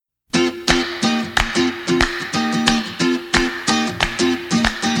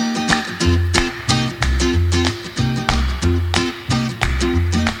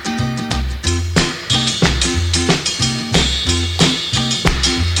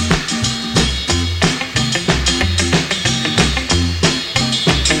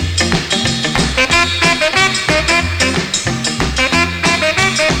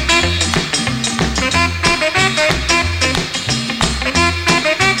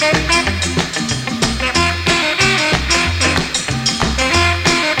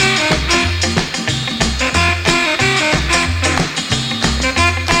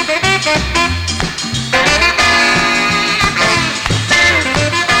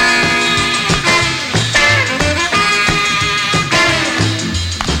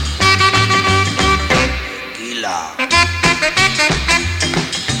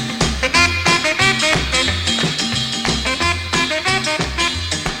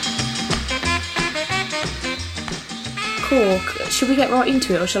talk. Should we get right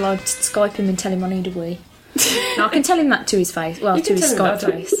into it, or shall I Skype him and tell him I need a wee? No, I can tell him that to his face. Well, to his Skype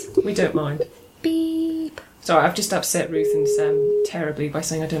face. We don't mind. Beep. Sorry, I've just upset Ruth and Sam terribly by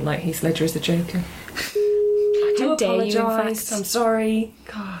saying I don't like Heath Ledger as the Joker. I do apologise. I'm sorry.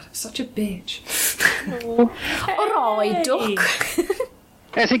 God, I'm such a bitch. Alright, duck.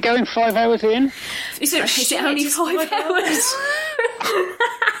 Is it going 5 hours in? Is it only 5 hours?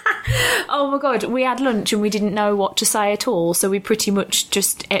 Oh my god, we had lunch and we didn't know what to say at all, so we pretty much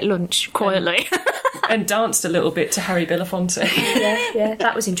just ate lunch quietly. And danced a little bit to Harry Belafonte. Yeah,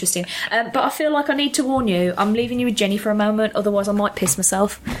 that was interesting. But I feel like I need to warn you, I'm leaving you with Jenny for a moment, otherwise I might piss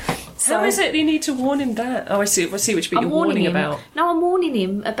myself. So, how is it you need to warn him that? Oh, I see which bit you're warning about. No, I'm warning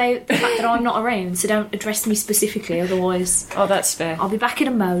him about the fact that I'm not around, so don't address me specifically, otherwise... Oh, that's fair. I'll be back in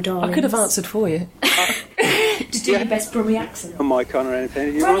a mo, darling. I could have answered for you. Just do your best Brummie accent. A mic on or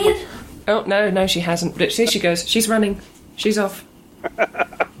anything? Brilliant. Oh, no, she hasn't. But here she goes. She's running. She's off.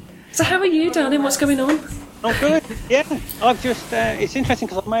 So how are you, darling? What's going on? I'm good, yeah. I've just... it's interesting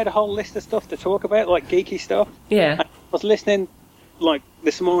because I've made a whole list of stuff to talk about, like geeky stuff. Yeah. I was listening, like,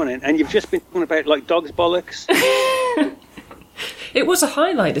 this morning, and you've just been talking about, like, dog's bollocks. It was a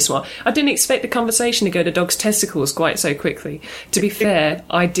highlight, this one. I didn't expect the conversation to go to dog's testicles quite so quickly. To be fair,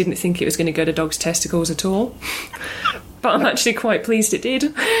 I didn't think it was going to go to dog's testicles at all. But I'm actually quite pleased it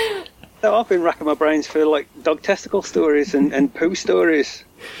did. So I've been racking my brains for, like, dog testicle stories and poo stories.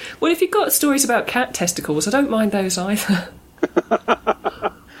 Well, if you've got stories about cat testicles, I don't mind those either.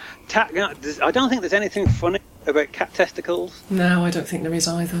 I don't think there's anything funny about cat testicles. No, I don't think there is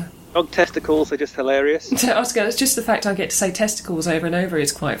either. Dog testicles are just hilarious. It's just the fact I get to say testicles over and over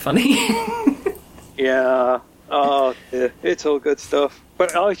is quite funny. Yeah. Oh, yeah. It's all good stuff.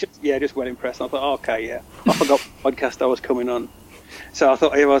 But I was just well impressed. I thought, okay, yeah. I forgot what podcast I was coming on. So I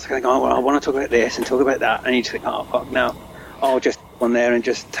thought I was going, oh, well, I want to talk about this and talk about that. And you just think, oh, fuck, no. I'll just go on there and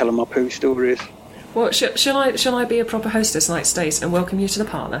just tell them my poo stories. Well, shall I be a proper hostess like Stace and welcome you to the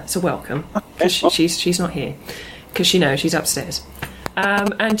parlour? So welcome. Because she's not here. Because she knows she's upstairs.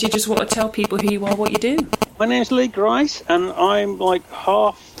 And you just want to tell people who you are, what you do. My name's Lee Grice, and I'm like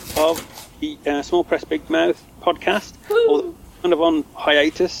half of the Small Press Big Mouth podcast. Or kind of on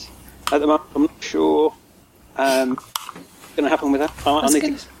hiatus at the moment. I'm not sure what's going to happen with that. I need to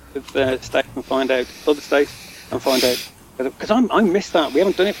get with Stace and find out, other Stace, and find out. Because I miss that. We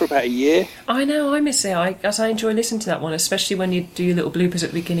haven't done it for about a year. I know, I miss it. I enjoy listening to that one, especially when you do your little bloopers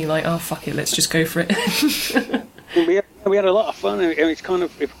at the beginning, like, oh, fuck it, let's just go for it. We had a lot of fun, and it's kind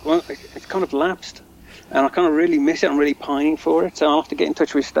of lapsed, and I kind of really miss it. I'm really pining for it, so I'll have to get in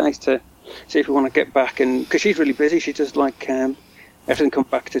touch with Stace to see if we want to get back. And because she's really busy, she does like everything come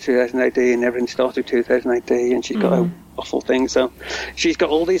back to 2000 AD, and everything starts with 2000 AD, and she's got a awful thing. So she's got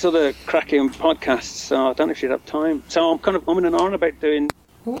all these other cracking podcasts. So I don't know if she'd have time. So I'm kind of umming and ahhing about doing.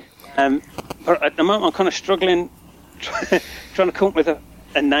 But at the moment, I'm kind of struggling, trying to come up with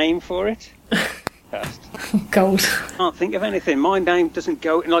a name for it. Gold. I can't think of anything. My name doesn't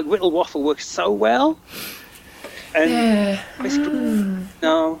go. Like Whittle Waffle works so well. And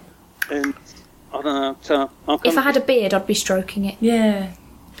no, and I don't know. So if I had a beard, I'd be stroking it. Yeah,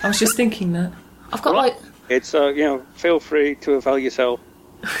 I was just thinking that. I've got it's feel free to avail yourself.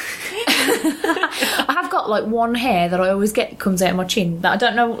 I have got like one hair that I always get comes out of my chin that I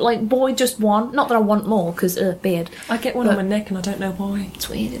don't know, like boy, just one. Not that I want more because beard. I get one on my neck and I don't know why. It's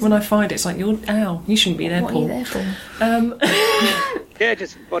weird. When I find it, it's like you shouldn't be there, Paul. What are you there for? Yeah,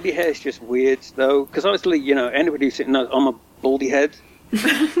 just body hair is just weird though, because obviously anybody who's sitting on my baldy head,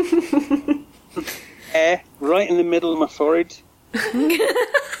 hair right in the middle of my forehead.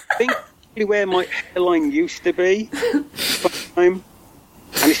 I think where my hairline used to be, and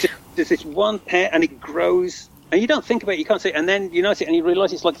it's just there's this one hair, and it grows, and you don't think about it, you can't see it, and then you notice it, and you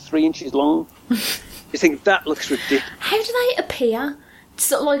realise it's like 3 inches long. You think that looks ridiculous. How do they appear?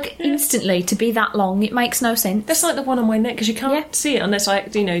 Instantly to be that long, it makes no sense. That's like the one on my neck, because you can't see it unless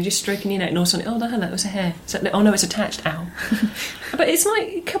just stroking your neck and all of a sudden, oh no, hello, it's a hair. Oh no, it's attached, ow. But it's like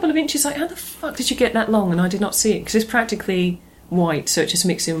a couple of inches, like how the fuck did you get that long? And I did not see it, because it's practically white, so it just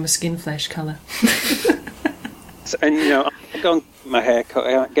mixes in with my skin flesh colour. And I go and get my hair cut,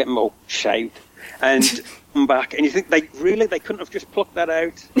 I get them all shaved, and come back, and you think they couldn't have just plucked that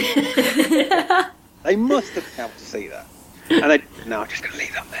out. They must have been able to see that. And I'm just going to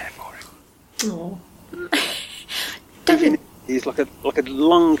leave that there for him. Oh. He's like a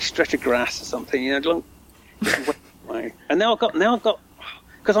long stretch of grass or something, long. And now I've got,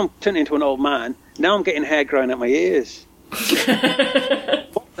 because I'm turning into an old man. Now I'm getting hair growing out my ears.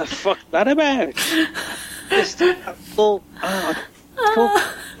 What the fuck is that about? Just that little,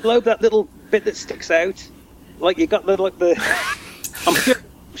 lobe, that little bit that sticks out. like you got the. I'm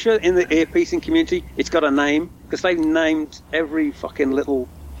sure in the earpiecing community, it's got a name because they've named every fucking little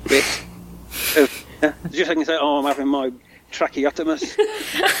bit of. Just like you say, I'm having my tracheotomus.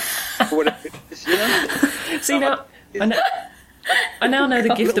 Or whatever it is, you know. See now, I now know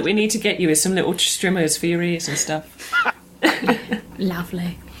the gift that we need to get you is some little strimmers for your ears and stuff.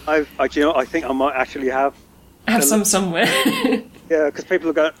 Lovely. Do you know, I think I might actually have some somewhere. Yeah, because people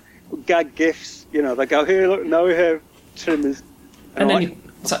have got gag gifts. You know, they go, here, look, now we have trimmers. And then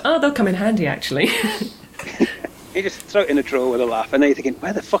it's like, they'll come in handy, actually. You just throw it in a drawer with a laugh, and then you're thinking,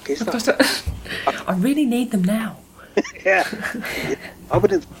 where the fuck is that? I really need them now. Yeah. I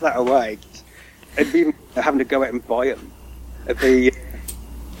wouldn't throw that away. It'd be even having to go out and buy them. It'd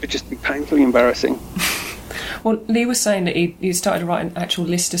just be painfully embarrassing. Well, Lee was saying that he started to write an actual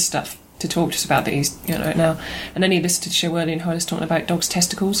list of stuff to talk to us about that he's now, and then he listened to the show earlier and heard us talking about dogs'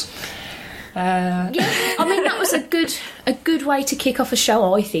 testicles. Yeah, I mean that was a good way to kick off a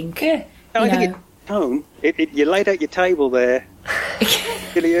show, I think. Yeah, I think you laid out your table there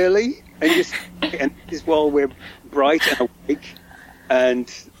really early, and just while we're bright and awake,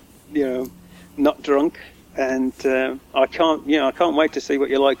 and not drunk, and I can't wait to see what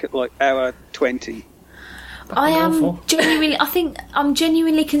you're like at like hour 20. I'm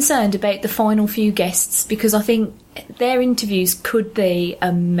genuinely concerned about the final few guests because I think their interviews could be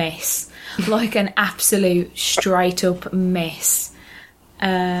a mess, like an absolute straight up mess.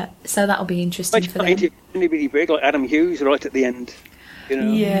 So that'll be interesting for them. Anybody big like Adam Hughes right at the end,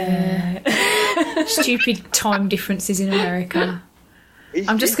 Yeah. Stupid time differences in America.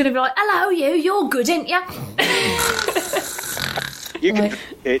 I'm just going to be like, hello, you're good, ain't ya?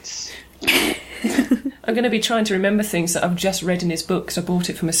 I'm going to be trying to remember things that I've just read in his book because I bought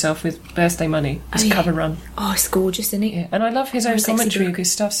it for myself with birthday money. His cover run. Oh, it's gorgeous, isn't it? Yeah. And I love his own commentary of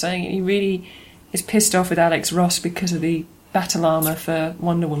his stuff, saying he really is pissed off with Alex Ross because of the battle armour for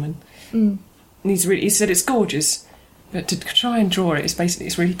Wonder Woman. Mm. And he said it's gorgeous, but to try and draw it,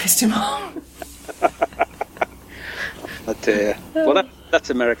 it's really pissed him off. Oh dear. Well, that's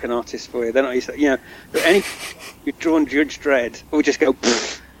American artists for you. They're not used to, you've drawn Judge Dredd, or just go,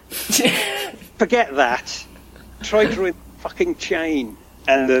 forget that. Try drawing fucking chain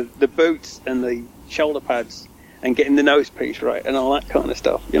and the boots and the shoulder pads and getting the nose piece right and all that kind of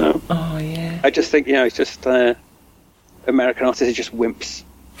stuff, Oh, yeah. I just think, it's just American artists are just wimps.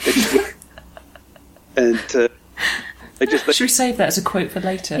 They're just wimps. And Should we save that as a quote for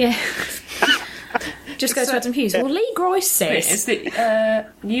later? Yeah. Just go to Adam Hughes. Well, Lee Grice says... Is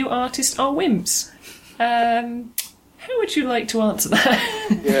that new artists are wimps. How would you like to answer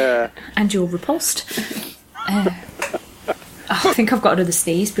that? Yeah. And you're repulsed. I think I've got another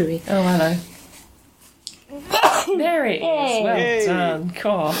sneeze, Booey. Oh, hello. There it is. Well done.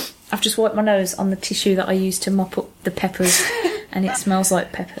 God. I've just wiped my nose on the tissue that I used to mop up the peppers, and it smells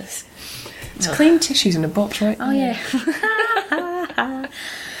like peppers. It's clean tissues in a box, right? Oh, yeah.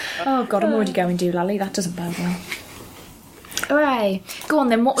 Oh, God, I'm already going doolally. That doesn't bode well. Hooray. Go on,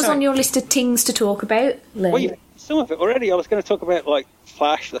 then. What was on your list of things to talk about, Lee? Well, some of it already. I was going to talk about, like,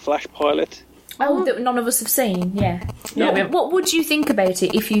 the Flash pilot. Oh, that none of us have seen, yeah. Yeah, what would you think about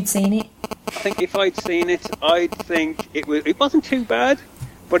it if you'd seen it? I think if I'd seen it, I'd think it wasn't too bad,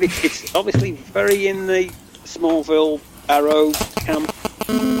 but it's obviously very in the Smallville Arrow camp.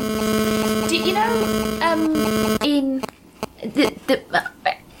 Do you know, in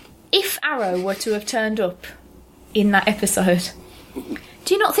if Arrow were to have turned up in that episode,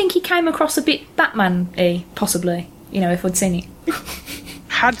 do you not think he came across a bit Batman-y, possibly? If I'd seen it.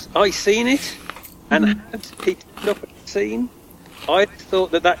 Had I seen it, and had he turned up at the scene, I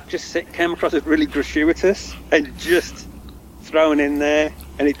thought that just came across as really gratuitous and just thrown in there.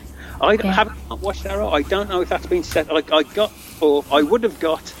 And I haven't watched Arrow. I don't know if that's been set. I would have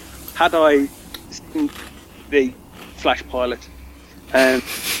got had I seen the Flash pilot.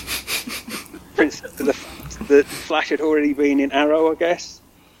 For instance, the Flash had already been in Arrow, I guess.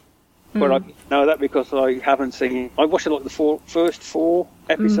 But I know that because I haven't seen. I watched the first 4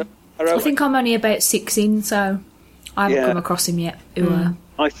 episodes. Arrow. I think I'm only about 6 in, so I haven't come across him yet.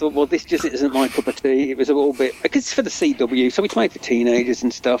 I thought, well, this just isn't my cup of tea. It was a little bit because it's for the CW, so it's made for teenagers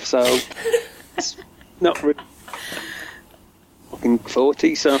and stuff. So it's not really fucking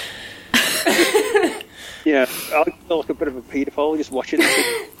 40. So yeah, I feel like a bit of a paedophile just watching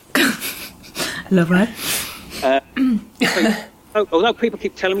it. Love that. Although people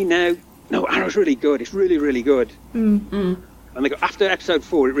keep telling me now, no, Arrow's really good. It's really, really good. And they go, after episode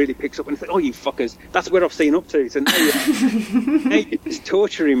 4, it really picks up, and I think, oh, you fuckers, that's where I've seen up to. So now you're just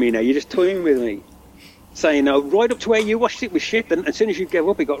torturing me now. You're just toying with me, saying, no, right up to where you watched it was shit, and as soon as you gave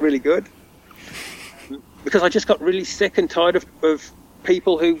up, it got really good. because I just got really sick and tired of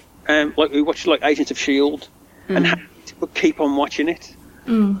people who who watch like Agents of S.H.I.E.L.D. and had to keep on watching it.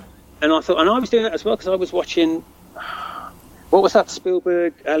 And I thought, and I was doing it as well because I was watching. What was that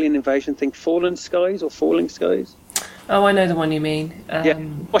Spielberg alien invasion thing? Falling Skies? Oh, I know the one you mean.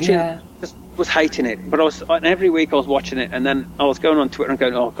 Watching it, just was hating it. But and every week I was watching it, and then I was going on Twitter and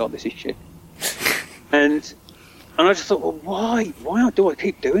going, "Oh God, this is shit." and I just thought, well, why do I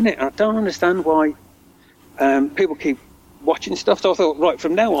keep doing it? And I don't understand why people keep watching stuff. So I thought, right,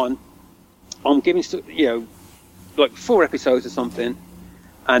 from now on, I'm giving like 4 episodes or something,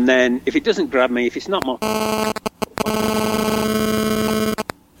 and then if it doesn't grab me, if it's not my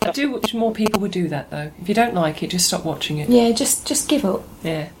I do wish more people would do that, though. If you don't like it, just stop watching it. Yeah, just give up.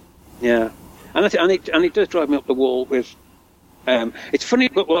 Yeah. Yeah, and it does drive me up the wall with. It's funny,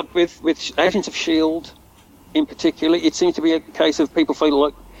 but with Agents of S.H.I.E.L.D. in particular, it seems to be a case of people feel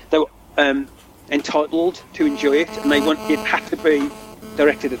like they were entitled to enjoy it, and it had to be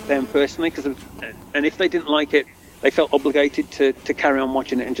directed at them personally, and if they didn't like it, they felt obligated to carry on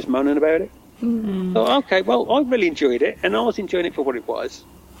watching it and just moaning about it. Mm-hmm. So, okay, well, I really enjoyed it, and I was enjoying it for what it was.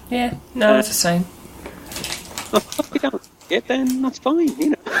 Yeah, no, it's the same. If you don't like it, then that's fine,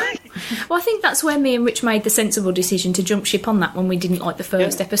 you know. Well, I think that's where me and Rich made the sensible decision to jump ship on that when we didn't like the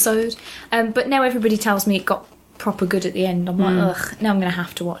first episode. But now everybody tells me it got proper good at the end. I'm like, ugh, now I'm going to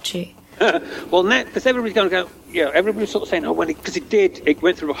have to watch it. Well, because everybody's going to go, everybody's sort of saying, oh, because it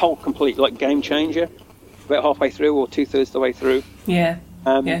went through a whole complete, like, game changer about halfway through or 2/3 the way through. Yeah,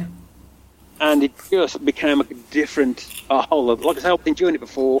 And it just became a whole of, like I said, I was enjoying it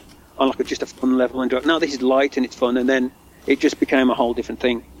before on like just a fun level, and no, this is light and it's fun, and then it just became a whole different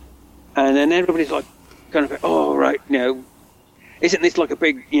thing. And then everybody's like, kind of, oh, right, isn't this like a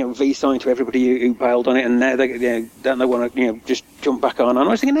big, V sign to everybody who bailed on it, and now they, don't they want to, just jump back on? And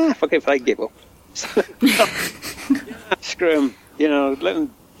I was thinking, fuck it, if they give up. So, screw them, let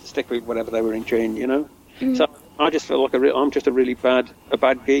them stick with whatever they were enjoying, So I just feel like I'm just a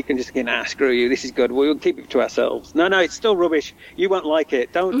bad geek, and just thinking, screw you, this is good, we'll keep it to ourselves. No, it's still rubbish. You won't like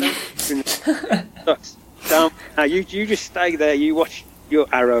it. Don't. You just stay there. You watch your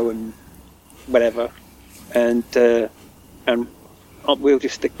Arrow and whatever, and we'll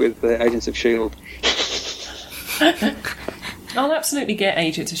just stick with Agents of S.H.I.E.L.D. I'll absolutely get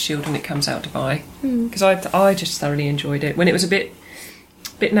Agents of S.H.I.E.L.D. when it comes out to buy, because I just thoroughly enjoyed it when it was a bit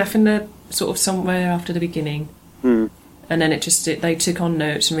naff in the sort of somewhere after the beginning, and then they took on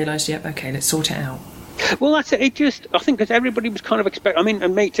notes and realised, okay, let's sort it out. Well, that's it. I think because everybody was kind of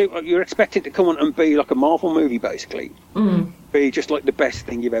and me too, you're expecting to come on and be like a Marvel movie, basically. Be just like the best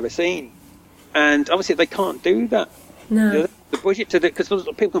thing you've ever seen. And obviously they can't do that. No. The budget because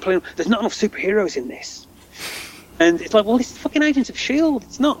people complain, there's not enough superheroes in this. And it's like, well, this is fucking Agents of S.H.I.E.L.D.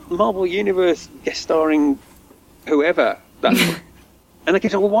 It's not Marvel Universe guest starring whoever. And they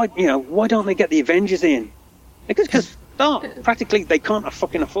keep saying, well, why don't they get the Avengers in? Because practically they can't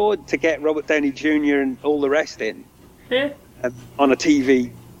fucking afford to get Robert Downey Jr. and all the rest in on a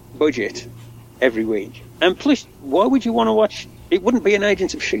TV budget every week. And plus, why would you want to watch? It wouldn't be an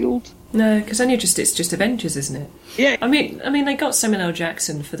Agents of S.H.I.E.L.D. No, because then it's just Avengers, isn't it? Yeah. I mean, they got Samuel L.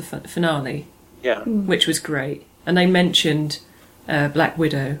 Jackson for the finale, which was great, and they mentioned Black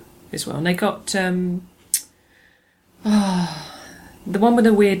Widow as well, and they got the one with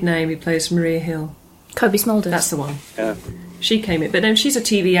the weird name who plays Maria Hill. Kobe Smulders. That's the one. Yeah. She came in, but then she's a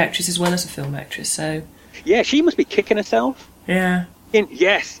TV actress as well as a film actress, so... Yeah, she must be kicking herself. Yeah.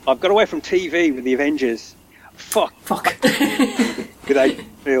 Yes, I've got away from TV with the Avengers. Fuck. With Agents of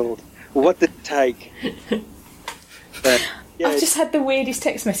S.H.I.E.L.D. What did it take? I've just had the weirdest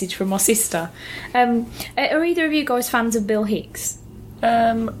text message from my sister. Are either of you guys fans of Bill Hicks?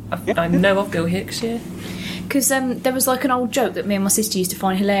 I know of Bill Hicks, yeah. Because there was like an old joke that me and my sister used to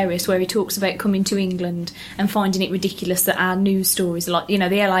find hilarious where he talks about coming to England and finding it ridiculous that our news stories are like, the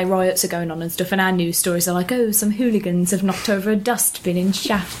LA riots are going on and stuff, and our news stories are like, oh, some hooligans have knocked over a dustbin in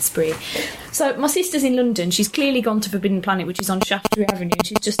Shaftesbury. So my sister's in London, she's clearly gone to Forbidden Planet, which is on Shaftesbury Avenue, and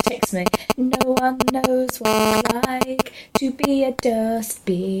she's just texted me, no one knows what it's like to be a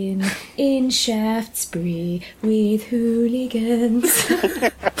dustbin in Shaftesbury with hooligans.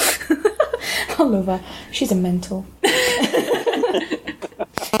 I love her. She's a mental. In the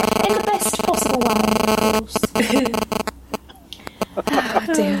best possible way, of course.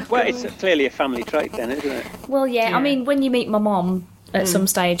 Oh, dear. Well, it's clearly a family trait then, isn't it? Well, yeah. I mean, when you meet my mum at some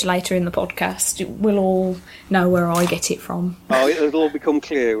stage later in the podcast, we'll all know where I get it from. Oh, it'll all become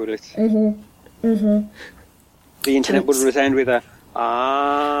clear, will it? The internet would resound with a,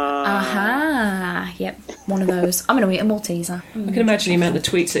 Aha. Yep, one of those. I'm going to eat a Malteser. I can imagine the amount of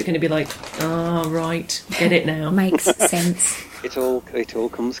tweets that are going to be like, right, get it now. Makes sense. It all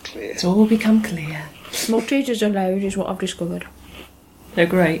comes clear. It's all become clear. Maltesers are loud, is what I've discovered. They're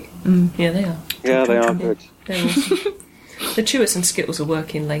great. Yeah, they are. Yeah, they are good. They're awesome. The Chewits and Skittles are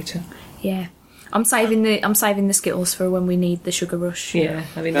working later. Yeah. I'm saving the Skittles for when we need the sugar rush. Yeah,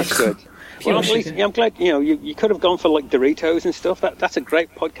 I mean That's good. Well, I'm glad you could have gone for like Doritos and stuff. That's a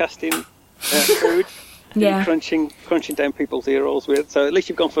great podcasting food. Yeah. Crunching down people's ear holes with. So at least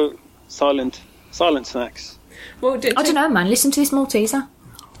you've gone for silent snacks. Well, I don't know, man. Listen to this Malteser.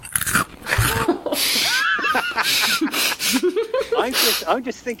 I'm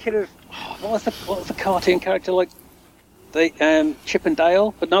just thinking of what was the cartoon character like? The Chip and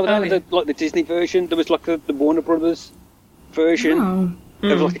Dale, but no, like the Disney version. There was like the Warner Brothers version.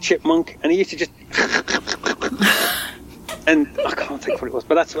 There was like a chipmunk, and he used to just and I can't think what it was,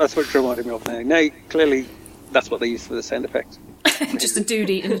 but that's what it reminded me of now. Now, clearly, that's what they used for the sound effect. Just a dude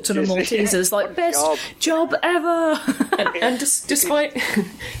eating a ton of Maltesers, like best job ever. and despite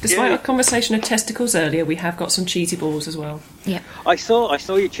our conversation of testicles earlier, we have got some cheesy balls as well. Yeah, I saw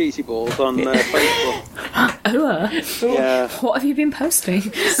your cheesy balls on Facebook. Yeah. What have you been posting?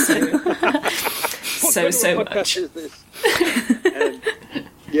 So much. Is this?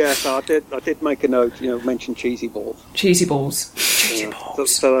 Yeah, so I did make a note. Mention cheesy balls. Cheesy balls.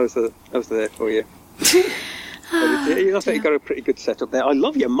 So those are there for you. I think you got a pretty good setup there. I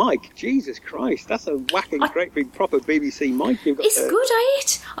love your mic. Jesus Christ, that's a whacking, great big proper BBC mic you've got. It's good, ain't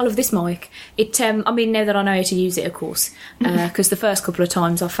it? I love this mic. It. I mean, now that I know how to use it, of course, because the first couple of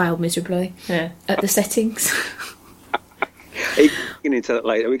times I failed miserably at the settings. Are you getting into that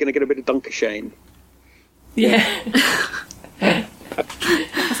later? Are we going to get a bit of Dunkershane? Yeah.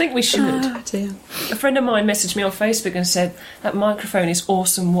 I think we should. Oh, dear. A friend of mine messaged me on Facebook and said, that microphone is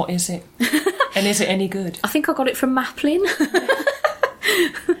awesome, what is it? And is it any good? I think I got it from Maplin.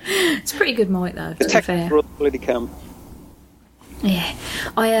 It's a pretty good mic though, to be fair. Bloody cam. Yeah.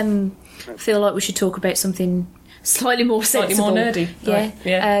 I feel like we should talk about something slightly more sensible. Slightly more nerdy. Yeah. Right.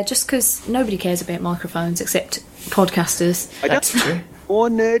 Yeah. Just because nobody cares about microphones except podcasters. That's true. More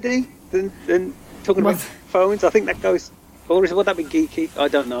nerdy than talking about phones. I think that goes... Or would that be geeky? I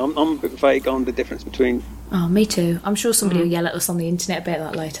don't know. I'm a bit vague on the difference between... Oh, me too. I'm sure somebody will yell at us on the internet about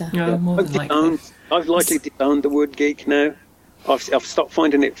that later. No, more than likely. I've likely disowned the word geek now. I've stopped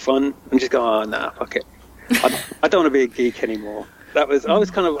finding it fun and just go, nah, fuck it. I don't want to be a geek anymore. I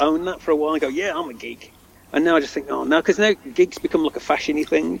was kind of own that for a while and go, yeah, I'm a geek. And now I just think, no, because now geeks become like a fashiony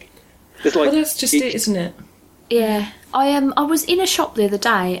thing. There's like that's just it, isn't it? Yeah. I was in a shop the other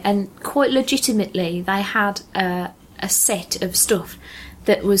day and quite legitimately they had a set of stuff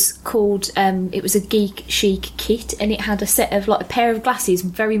that was called it was a geek chic kit, and it had a set of like a pair of glasses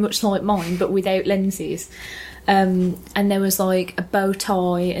very much like mine but without lenses, and there was like a bow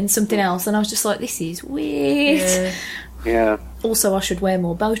tie and something else, and I was just like, this is weird. Yeah. Also, I should wear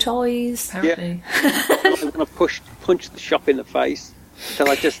more bow ties. Apparently. I'm going to punch the shop in the face until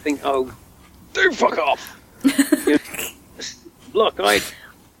I just think, oh, do fuck off. Look,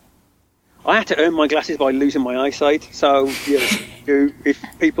 I had to earn my glasses by losing my eyesight. So, if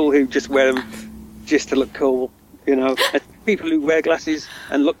people who just wear them just to look cool, and people who wear glasses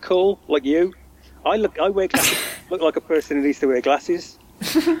and look cool, like you, I wear glasses, look like a person who needs to wear glasses.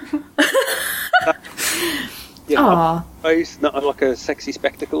 Not like a sexy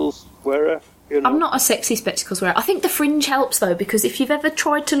spectacles wearer. I'm not a sexy spectacles wearer. I think the fringe helps though, because if you've ever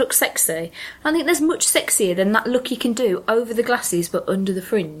tried to look sexy, I think there's much sexier than that look you can do over the glasses but under the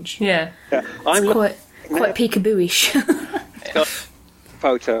fringe. Yeah. I'm quite peekaboo-ish.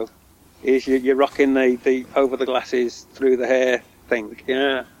 Photo is you're rocking the over the glasses through the hair thing.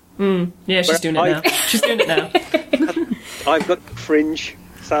 Yeah. Yeah, she's doing it now. She's doing it now. I've got fringe,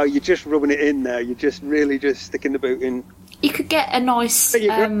 so you're just rubbing it in there. You're just really just sticking the boot in. You could get a nice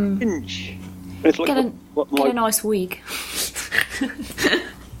fringe. It's like get a nice wig.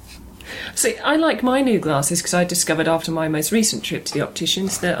 See, I like my new glasses because I discovered after my most recent trip to the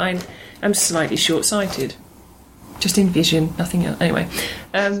opticians that I am slightly short-sighted. Just in vision, nothing else. Anyway,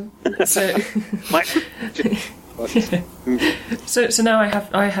 so now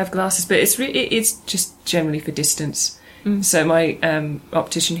I have glasses, but it's just generally for distance. So my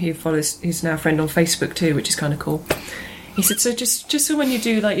optician who's now a friend on Facebook too, which is kind of cool. He said, so just so when you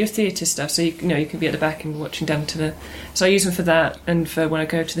do like your theatre stuff, so you can be at the back and watching down to the... So I use them for that and for when I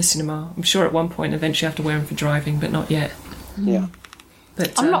go to the cinema. I'm sure at one point eventually I have to wear them for driving, but not yet. Yeah.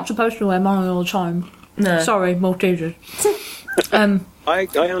 But I'm not supposed to wear mine all the time. No. Sorry, Maltesers. I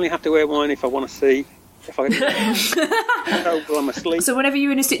only have to wear mine if I want to see if I while I'm asleep. So whenever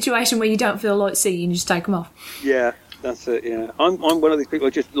you're in a situation where you don't feel like seeing, you just take them off. Yeah, that's it. Yeah, I'm one of these people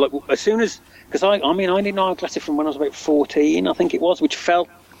who just like as soon as because I didn't know I had glasses from when I was about 14, I think it was, which felt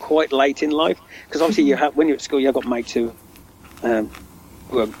quite late in life because obviously when you're at school, you've got mates who.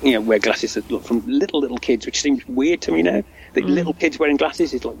 Wear glasses that look from little kids, which seems weird to me now. That little kids wearing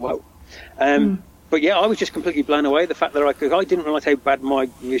glasses is like, whoa. But yeah, I was just completely blown away. The fact that I didn't realise how bad my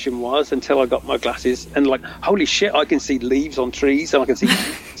vision was until I got my glasses. And like, holy shit, I can see leaves on trees and I can see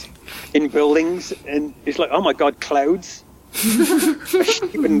in buildings. And it's like, oh my God, clouds.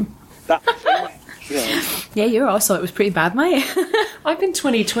 Even that thing. Yeah, your eyesight was pretty bad, mate. I've been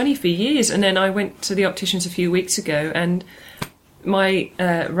 20/20 for years, and then I went to the opticians a few weeks ago, and my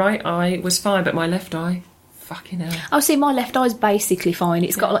right eye was fine, but my left eye, fucking hell. Oh, see, my left eye's basically fine.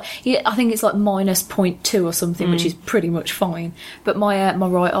 It's got I think it's like minus 0.2 or something, which is pretty much fine. But my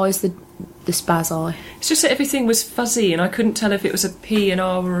right eye's the spaz eye. It's just that everything was fuzzy, and I couldn't tell if it was a P, an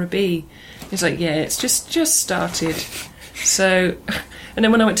R, or a B. It's like, yeah, it's just started. So, and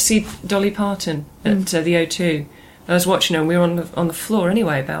then when I went to see Dolly Parton at the O2, I was watching her, and we were on the floor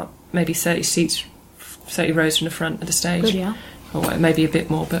anyway, about maybe 30 seats, 30 rows from the front of the stage. Good, yeah. Or maybe a bit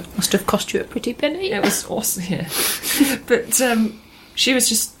more, but must have cost you a pretty penny. It was awesome, yeah. But she was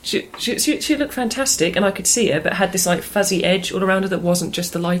just she looked fantastic, and I could see her, but had this like fuzzy edge all around her that wasn't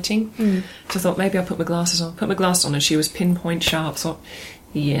just the lighting. So I thought maybe I'll put my glasses on. Put my glasses on, and she was pinpoint sharp. So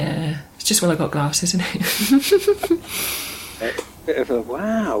yeah, it's just well I got glasses, isn't it? Bit of a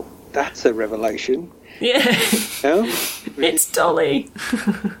wow, that's a revelation. Yeah, it's Dolly.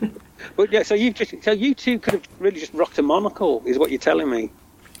 But yeah, so you two could have really just rocked a monocle, is what you're telling me.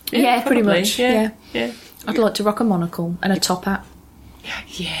 Yeah, pretty much. Yeah. I'd like to rock a monocle and a top hat.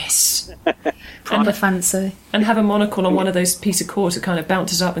 Yes. Proper fancy. And have a monocle on one of those pieces of cord that kind of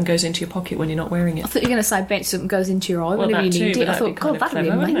bounces up and goes into your pocket when you're not wearing it. I thought you were going to say bounces up and goes into your eye whenever you need it. I thought, God, that'd be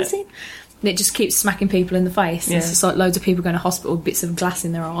amazing. And it just keeps smacking people in the face. Yeah. It's just like loads of people going to hospital with bits of glass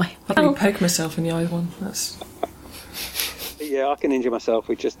in their eye. I'd really poke myself in the eye one. That's... Yeah, I can injure myself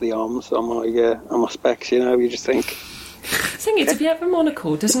with just the arms on my specs, you just think. The thing is, if you have a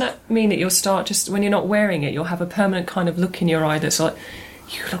monocle, doesn't that mean that you'll start just, when you're not wearing it, you'll have a permanent kind of look in your eye that's like,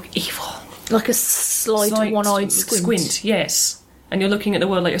 you look evil. Like a slight one-eyed squint. Yes. And you're looking at the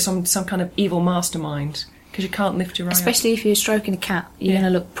world like you're some kind of evil mastermind, because you can't lift your eye Especially if you're stroking a cat, you're going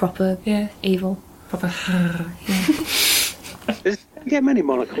to look proper evil. Proper, You get many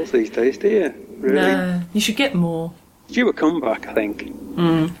monocles these days, do you? Really? No, you should get more. Due a comeback, I think.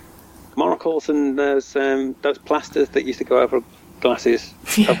 Monocles and those plasters that used to go over glasses.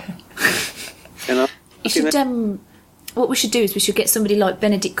 Yeah. You should. What we should do is we should get somebody like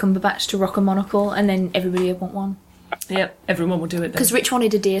Benedict Cumberbatch to rock a monocle, and then everybody would want one. Yeah, everyone will do it. Because Rich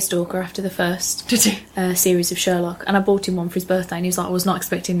wanted a Deerstalker after the first Did he? Series of Sherlock, and I bought him one for his birthday, and he was like, "I was not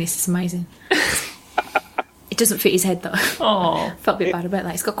expecting this. It's amazing." It doesn't fit his head though. Oh, felt a bit bad about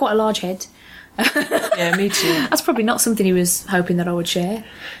that. He's got quite a large head. Yeah, me too. That's probably not something he was hoping that I would share.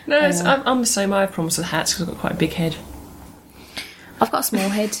 No, I'm the same. I have problems with hats because I've got quite a big head. I've got a small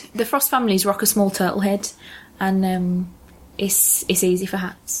head. The Frost families rock a small turtle head, and it's easy for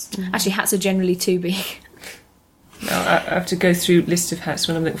hats. Actually, hats are generally too big. No, I have to go through lists of hats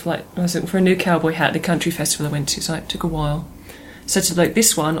when I'm looking for I was looking for a new cowboy hat at the country festival I went to, so it took a while. So to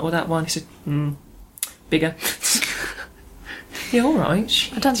this one or that one, he said, bigger. Yeah, all right.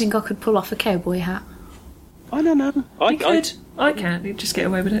 I don't think I could pull off a cowboy hat. I don't know. I could. I can't. You'd just get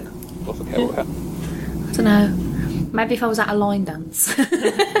away with it. Off a cowboy hat. I don't know. Maybe if I was at a line dance,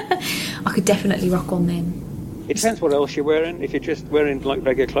 I could definitely rock one then. It depends what else you're wearing. If you're just wearing like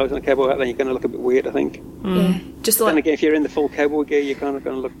regular clothes and a cowboy hat, then you're going to look a bit weird, I think. Yeah, just like. Then again, if you're in the full cowboy gear, you're kind of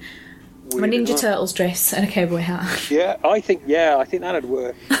going to look weird. My Ninja Turtles dress and a cowboy hat. Yeah, I think that'd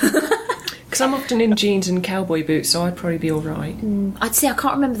work. Because I'm often in jeans and cowboy boots, so I'd probably be all right. I'd say I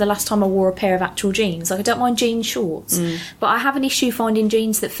can't remember the last time I wore a pair of actual jeans. Like, I don't mind jean shorts, but I have an issue finding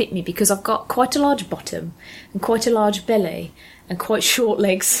jeans that fit me because I've got quite a large bottom and quite a large belly and quite short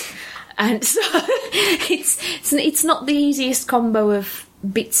legs, and so it's not the easiest combo of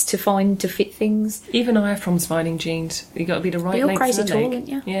bits to find to fit things. Even I have problems finding jeans. You got to be the right length crazy of the tall, leg. aren't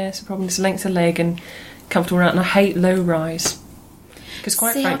you? Yeah, it's a problem. It's the length of the leg and comfortable around. And I hate low rise. Because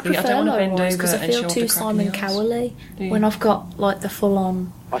quite frankly, I don't want to bend over because I feel too Simon Cowell when I've got like the full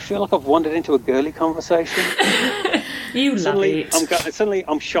on. I feel like I've wandered into a girly conversation. You love it. Suddenly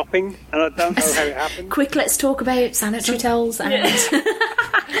I'm shopping and I don't know how it happened. Quick, let's talk about sanitary towels and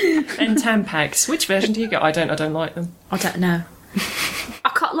and Tampax. Which version do you get? I don't like them. I don't know.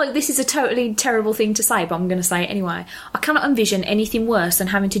 I can't like this is a totally terrible thing to say, but I'm going to say it anyway. I cannot envision anything worse than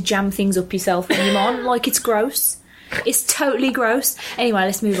having to jam things up yourself when you're on. Like, it's gross. It's totally gross. Anyway,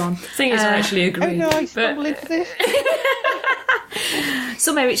 let's move on. Thing is, I actually agree. How did I stumble into this?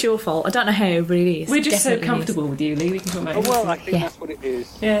 Somehow it's your fault. I don't know how, but it is. We're just so Definitely comfortable with you, Lee. We can talk about Well, I anything. think that's what it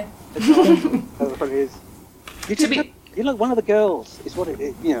is. Yeah. That's what it is. You're like one of the girls, is what it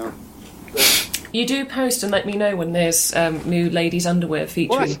is, you know. You do post and let me know when there's new ladies' underwear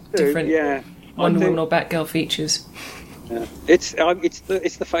featuring different Wonder Woman or Batgirl features. Yeah. It's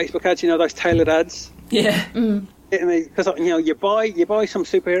the Facebook ads, you know, those tailored ads. Yeah. Because you know, you buy some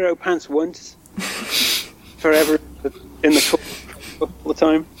superhero pants once, forever in the cup all the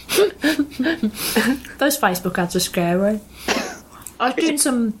time. Those Facebook ads are scary. I was doing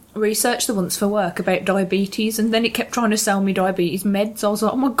some research once for work about diabetes, and then it kept trying to sell me diabetes meds. I was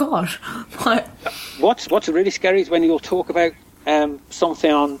like, oh my god. Like, What's really scary is when you'll talk about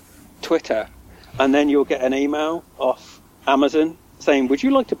something on Twitter, and then you'll get an email off Amazon saying, would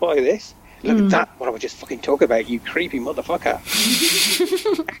you like to buy this? Look, that's what I was just fucking talking about, you creepy motherfucker.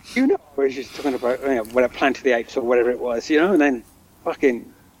 You know, I was just talking about, when I planted the apes or whatever it was, you know, and then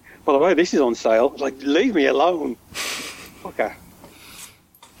fucking, by the way, this is on sale. Like, leave me alone. Fucker.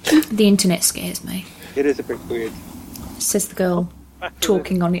 the internet scares me. It is a bit weird. Says the girl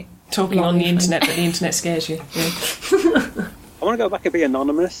talking on it. Talking on the internet, but the internet scares you. Yeah. I want to go back and be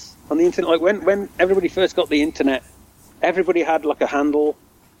anonymous on the internet. Like, when everybody first got the internet, everybody had, like, a handle,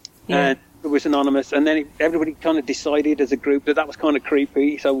 and it was anonymous, and then everybody kind of decided as a group that was kind of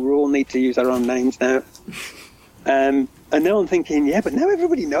creepy, so we all need to use our own names now. And now I'm thinking, but now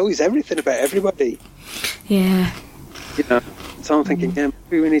everybody knows everything about everybody. Yeah. You know, so I'm thinking,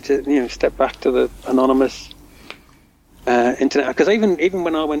 maybe we need to, step back to the anonymous internet. Because even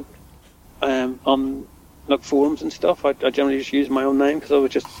when I went on like forums and stuff, I generally just used my own name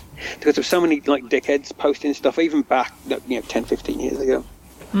because there's so many like dickheads posting stuff, even back 10, 15 years ago,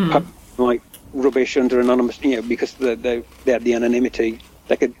 like rubbish under anonymous, because they had the anonymity,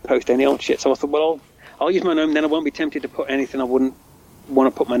 they could post any old shit. So I thought, well, I'll use my name, then I won't be tempted to put anything I wouldn't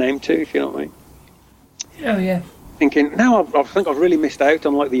want to put my name to, if you know what I mean. Oh yeah. Thinking now, I think I've really missed out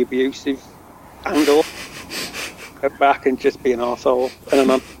on like the abusive angle. Go back and just be an arsehole and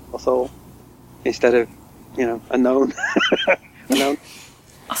an arsehole instead of a known.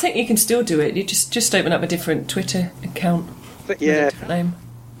 I think you can still do it. You just open up a different Twitter account. But with a different name.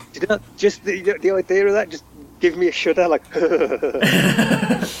 Just the idea of that just give me a shudder, like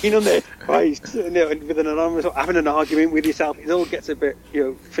on there Christ, with an anonymous, having an argument with yourself, it all gets a bit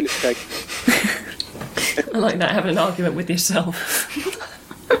Philip Pegg. I like that, having an argument with yourself.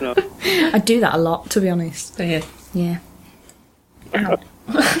 I do that a lot, to be honest. So yeah. Ow.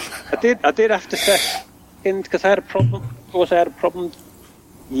 I did have to set in because I had a problem. Of course, I had a problem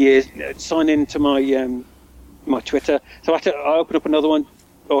years signing into my my Twitter. So I opened up another one,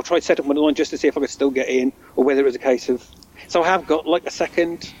 or tried to set up another one just to see if I could still get in, or whether it was a case of. So I have got like a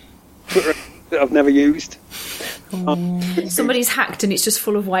second Twitter that I've never used. Somebody's hacked and it's just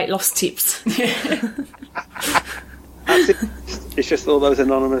full of weight loss tips. It's just all those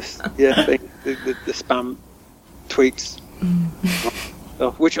anonymous things, the spam tweets,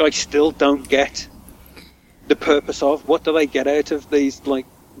 which I still don't get the purpose of. What do they get out of these like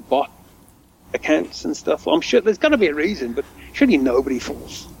bot accounts and stuff? I'm sure there's got to be a reason, but surely nobody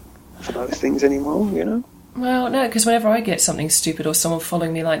falls for those things anymore, Well, no, because whenever I get something stupid or someone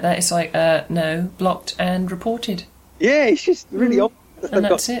following me like that, it's like, no, blocked and reported. Yeah, it's just really odd. And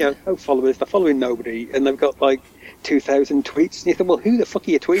that's it. No followers, they're following nobody, and they've got like 2,000 tweets. And you think, well, who the fuck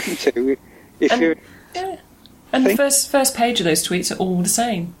are you tweeting to? And the first page of those tweets are all the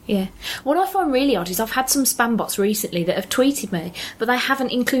same. Yeah. What I find really odd is I've had some spam bots recently that have tweeted me, but they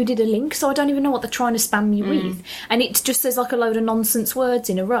haven't included a link, so I don't even know what they're trying to spam me with. And it just says like a load of nonsense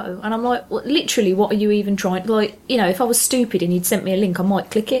words in a row. And I'm like, well, literally, what are you even trying? Like, if I was stupid and you'd sent me a link, I might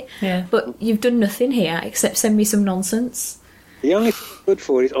click it. Yeah. But you've done nothing here except send me some nonsense. The only thing I'm good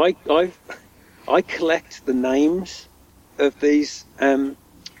for is I collect the names of these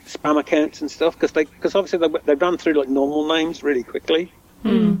spam accounts and stuff because obviously they run through like normal names really quickly.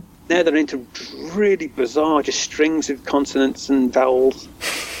 Now they're into really bizarre just strings of consonants and vowels,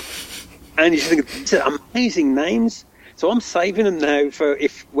 and you just think these are amazing names. So I'm saving them now for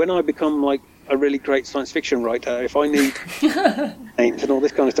when I become like a really great science fiction writer, if I need names and all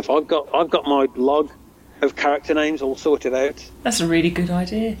this kind of stuff. I've got my log of character names all sorted out. That's a really good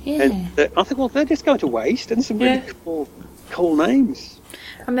idea. Yeah. And I think, well, they're just going to waste, and some really cool names.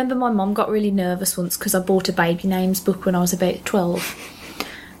 I remember my mum got really nervous once because I bought a baby names book when I was about 12.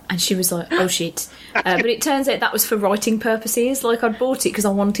 And she was like, oh shit. But it turns out that was for writing purposes. Like, I'd bought it because I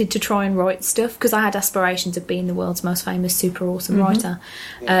wanted to try and write stuff, because I had aspirations of being the world's most famous, super awesome writer.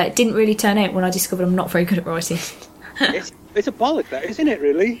 It didn't really turn out when I discovered I'm not very good at writing. It's a bollock, that, isn't it,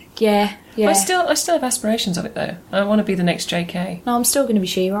 really? Yeah. I still have aspirations of it, though. I want to be the next JK. No, I'm still going to be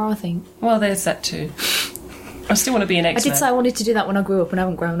She-Ra, I think. Well, there's that too. I still want to be an X-Men. I did say I wanted to do that when I grew up, and I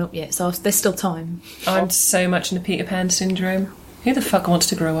haven't grown up yet, so there's still time. I'm so much in the Peter Pan syndrome. Who the fuck wants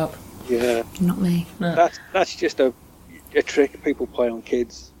to grow up? Yeah. Not me. No. That's just a trick people play on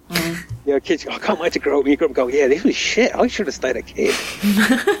kids. Yeah, kids go, I can't wait to grow up. And you grow up and go, yeah, this was shit. I should have stayed a kid.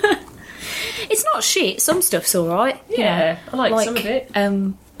 It's not shit. Some stuff's all right. Yeah, I like some of it.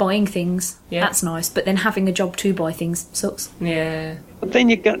 Buying things, Yeah. that's nice. But then having a job to buy things sucks. Yeah. But then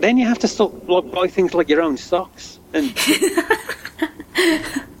you have to stop buy things like your own socks and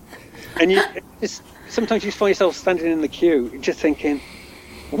and sometimes you just find yourself standing in the queue just thinking,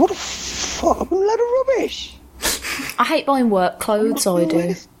 what a fucking load of rubbish. I hate buying work clothes, I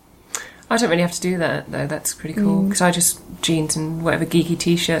do. I don't really have to do that, though. That's pretty cool. Because I just jeans and whatever geeky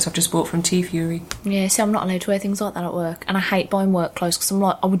T-shirts I've just bought from T-Fury. Yeah, see, I'm not allowed to wear things like that at work. And I hate buying work clothes because I'm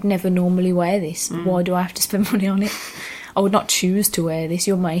like, I would never normally wear this. Why do I have to spend money on it? I would not choose to wear this.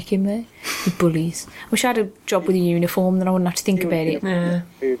 You're making me. You bullies. Wish I had a job with a uniform, then I wouldn't have to think about it. Yeah.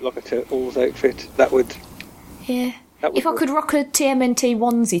 Like a Turtles outfit, that would... Yeah. That would If I could rock a TMNT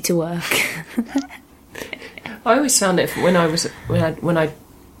onesie to work. I always found it when I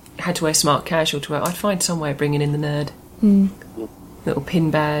had to wear smart casual to work, I'd find some way of bringing in the nerd. Little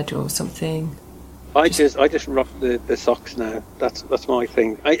pin badge or something. I just rock the socks now. That's my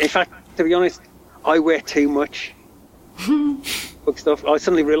thing. In fact, to be honest, I wear too much book stuff. I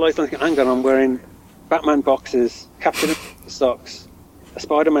suddenly realised, hang on, I'm wearing Batman boxes, Captain America socks, a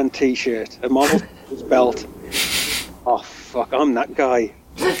Spider-Man T-shirt, a Marvel belt. Oh fuck, I'm that guy.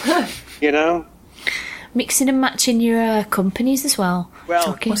 You know. Mixing and matching your companies as well.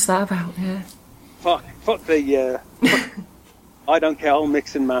 Well, What's that about? Yeah. Fuck the. I don't care. I'll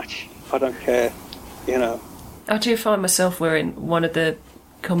mix and match. I don't care. You know. I do find myself wearing one of the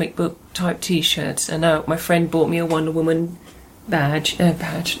comic book type T-shirts, and now my friend bought me a Wonder Woman belt, and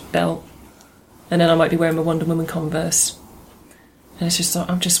then I might be wearing my Wonder Woman Converse, and it's just like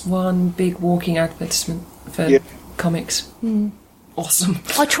I'm just one big walking advertisement for comics. Awesome.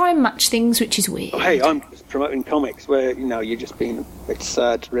 I try and match things, which is weird. Hey, I'm just promoting comics where you're just being a bit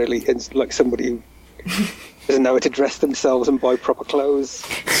sad, really. It's like somebody who doesn't know how to dress themselves and buy proper clothes.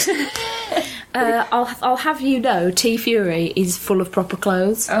 I'll have you know, T-Fury is full of proper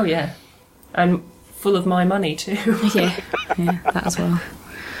clothes. Oh yeah, and full of my money too. yeah, that as well.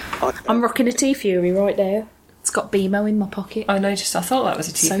 I'm rocking a T-Fury right now. It's got BMO in my pocket. I noticed. I thought that was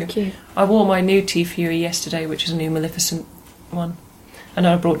a T-Fury. So cute. I wore my new T-Fury yesterday, which is a new Maleficent one. And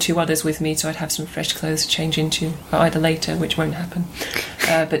I brought 2 others with me, so I'd have some fresh clothes to change into, either later, which won't happen,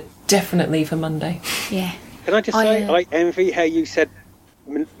 but definitely for Monday. Yeah. Can I just say, I envy how you said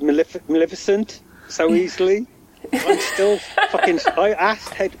Maleficent so easily. I'm still fucking... I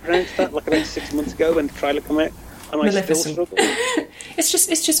asked how to pronounce that like about 6 months ago when the trailer came out, and I still struggle. It's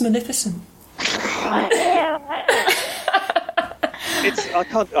just Maleficent. I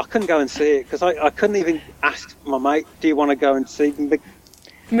couldn't go and see it because I couldn't even ask my mate, do you want to go and see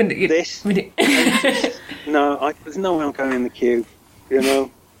this? No, there's no way I'm going in the queue. You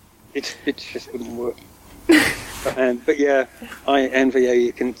know, it just wouldn't work. But yeah, I envy how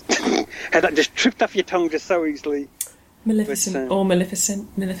you can how that just tripped off your tongue just so easily. Maleficent or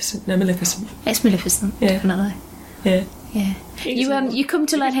Maleficent. No, Maleficent. It's Maleficent, definitely. Yeah. Yeah. You come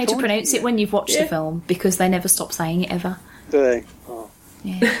to learn how to pronounce it when you've watched the film because they never stop saying it ever. Do they? Oh.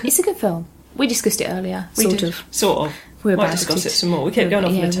 Yeah. It's a good film. We discussed it earlier. Sort of. We might discuss it some more. We kept going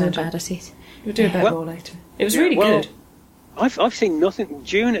off on a tangent. We're bad at it. We'll do a bit more later. It was really good. I've seen nothing.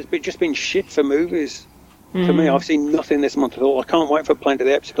 June has just been shit for movies. For me, I've seen nothing this month at all. I can't wait for Planet of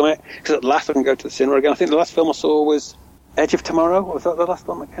the Apes to come out because at last I can go to the cinema again. I think the last film I saw was Edge of Tomorrow. Was that the last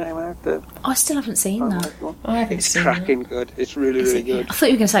one that came out? I still haven't seen that. I haven't seen that. It's cracking good. It's really, really good. I thought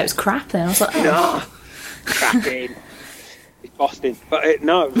you were going to say it was crap then. I was like, no, cracking. It's Boston. But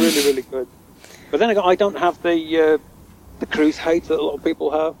no, really, really good. But then again, I don't have the cruise hate that a lot of people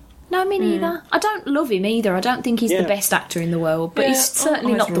have. No, me neither. I don't love him either. I don't think he's the best actor in the world, but he's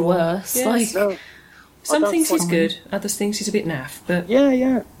certainly not the worst. Yes. Like, some things he's good, other things he's a bit naff. But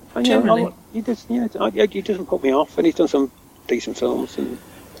yeah. Generally, he doesn't put me off, and he's done some decent films, and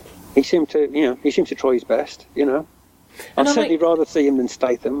he seemed to try his best. You know, I'd certainly rather see him than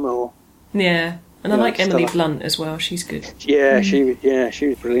Statham or. Yeah. And I like Emily Blunt as well. She's good. Yeah, she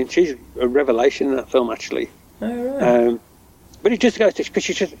was brilliant. She's a revelation in that film, actually. Oh, right. But it just goes to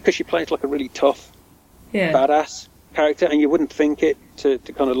because she plays like a really tough, badass character, and you wouldn't think it to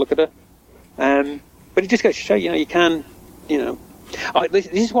kind of look at her. But it just goes to show, you can, this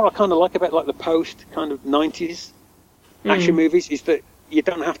is what I kind of like about like the post kind of 90s action movies, is that you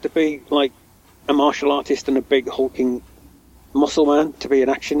don't have to be like a martial artist and a big hulking muscle man to be an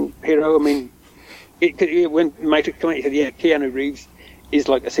action hero. I mean, when Matrix came out, you said, Keanu Reeves is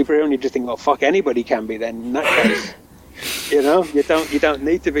like a superhero, and you just think, well, fuck, anybody can be then. In that case, you don't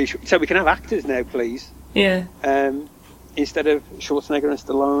need to be. So we can have actors now, please. Yeah. Instead of Schwarzenegger and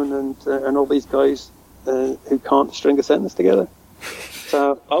Stallone and all these guys who can't string a sentence together.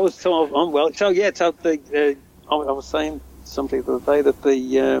 I was saying something the other day that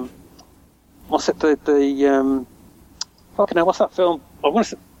what's that film?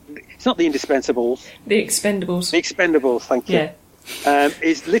 It's not The Indispensables. The Expendables. The Expendables, thank you. Yeah.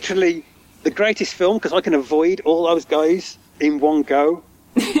 Is literally the greatest film because I can avoid all those guys in one go.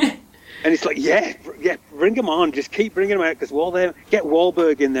 And it's like, bring them on. Just keep bringing them out because get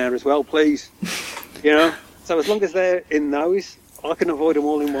Wahlberg in there as well, please. So as long as they're in those, I can avoid them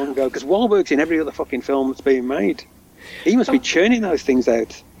all in one go because Wahlberg's in every other fucking film that's being made. He must be churning those things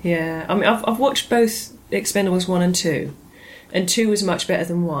out. Yeah, I mean, I've watched both Expendables 1 and 2, and 2 was much better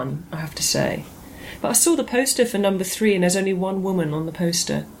than 1, I have to say. But I saw the poster for number 3, and there's only one woman on the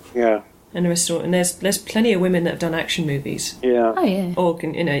poster. Yeah. And the rest and there's plenty of women that have done action movies. Yeah. Oh yeah. Or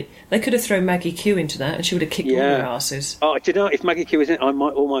they could have thrown Maggie Q into that, and she would have kicked all their asses. Oh, do you know, if Maggie Q is in it, I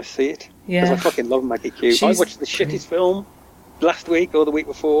might almost see it. Yeah. Because I fucking love Maggie Q. I watched the shittest film last week or the week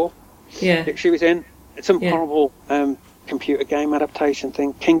before. Yeah. She was in some horrible computer game adaptation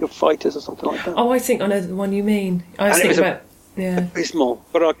thing, King of Fighters or something like that. Oh, I think I know the one you mean. I was thinking about. Yeah. Abysmal.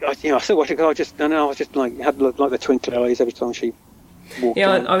 But I still watched it. I was just like had like the twinkly eyes every time she.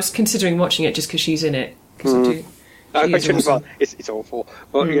 Yeah, I was considering watching it just because she's in it. Awesome. It's awful,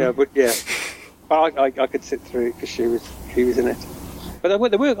 but But I could sit through it because she was in it.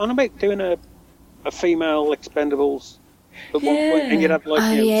 But they were on about doing a female Expendables at one point, and you'd have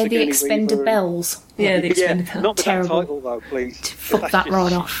like the Expendables. Yeah, the Expendables. Not with that title though, please. Fuck that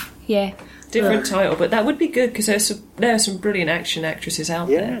right off. Yeah. Different title, but that would be good because there are some brilliant action actresses out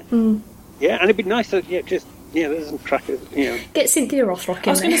there. Yeah, and it'd be nice to there's some crackers, Get Cynthia Rothrock in.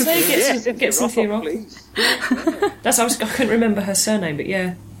 I was going to say get Cynthia Rothrock, please. I couldn't remember her surname, but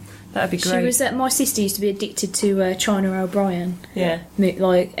yeah, that'd be great. She was my sister used to be addicted to China O'Brien. Yeah,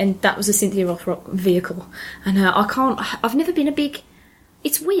 and that was a Cynthia Rothrock vehicle. And I've never been a big.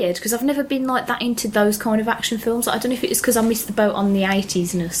 It's weird because I've never been like that into those kind of action films. I don't know if it's because I missed the boat on the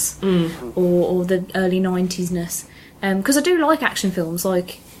 80s-ness or the early 90s-ness. Because I do like action films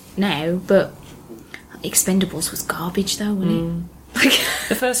like now, but Expendables was garbage though, wasn't it?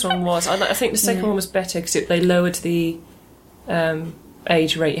 The first one was. I think the second one was better because they lowered the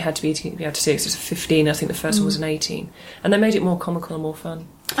age rate you had to be able to see it. So it was 15. I think the first one was an 18, and they made it more comical and more fun.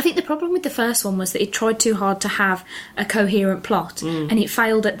 I think the problem with the first one was that it tried too hard to have a coherent plot, and it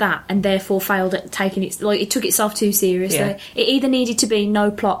failed at that, and therefore failed at taking it took itself too seriously. Yeah. It either needed to be no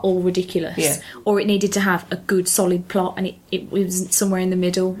plot or ridiculous, or it needed to have a good solid plot, and it was somewhere in the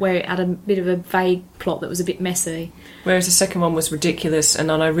middle where it had a bit of a vague plot that was a bit messy. Whereas the second one was ridiculous, and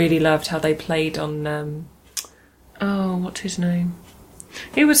I really loved how they played on what's his name?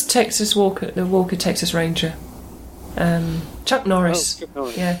 He was the Walker Texas Ranger. Chuck Norris. Chuck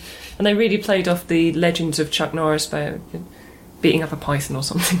Norris. Yeah, and they really played off the legends of Chuck Norris by beating up a python or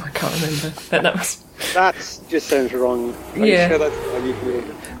something. I can't remember, but that just sounds wrong. Yeah.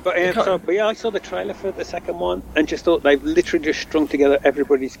 But I saw the trailer for the second one and just thought they've literally just strung together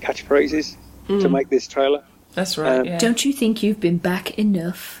everybody's catchphrases to make this trailer. That's right. Yeah. Don't you think you've been back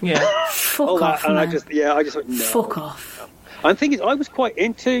enough? Yeah. Fuck off, man. I just went, no. Fuck off. And the thing is, I was quite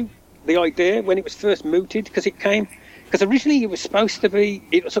into the idea when it was first mooted because originally it was supposed to be,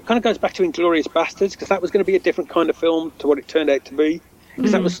 it kind of goes back to Inglourious Bastards because that was going to be a different kind of film to what it turned out to be.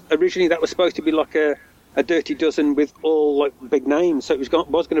 Because that was supposed to be like a Dirty Dozen with all like big names, so it was going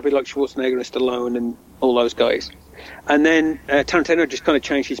to be like Schwarzenegger and Stallone and all those guys. And then Tarantino just kind of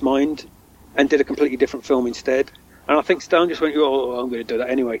changed his mind and did a completely different film instead. And I think Stone just went, "Oh, I'm going to do that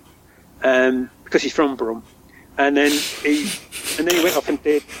anyway," because he's from Brum. And then he went off and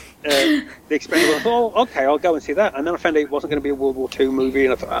did The Expendables. I thought, oh, okay, I'll go and see that. And then I found out it wasn't going to be a World War II movie,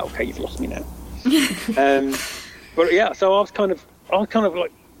 and I thought, okay, you've lost me now. But yeah, so I was kind of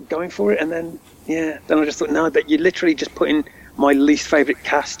like going for it, and then I just thought, no, that you're literally just putting my least favourite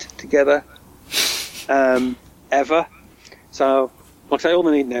cast together ever. So, like I say, all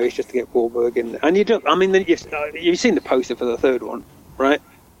they need now is just to get Wahlberg in. And you've seen the poster for the third one, right?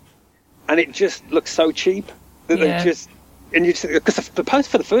 And it just looks so cheap that and you because the post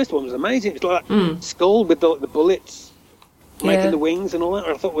for the first one was amazing. It's like skull with the bullets making the wings and all that.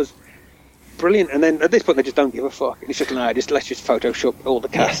 I thought was brilliant. And then at this point, they just don't give a fuck. And it's just like, let's just Photoshop all the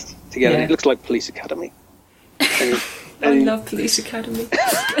cast together. Yeah. It looks like Police Academy. I love Police Academy.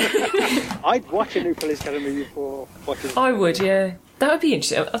 I'd watch a new Police Academy before watching. I would, yeah. That would be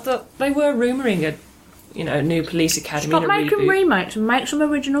interesting. I thought they were rumouring a new Police Academy. Stop making remakes and make some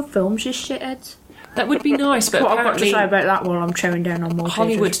original films, you shitheads. That would be nice, but What I've got to apparently say about that while I'm chewing down on more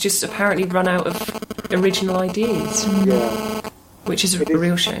Hollywood's just apparently run out of original ideas, Yeah. which is a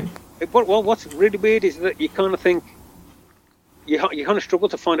real shame. What's really weird is that you kind of think you kind of struggle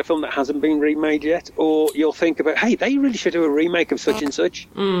to find a film that hasn't been remade yet, or you'll think about, hey, they really should do a remake of such and such,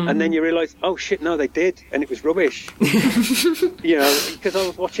 and then you realise, oh shit, no, they did, and it was rubbish. You know, because I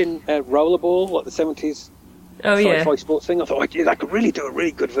was watching Rollerball, like the 70s sci-fi sports thing. I thought, oh, yeah, they could really do a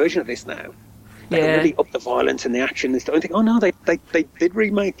really good version of this now. They could really up the violence and the action and stuff. I think, oh no, they did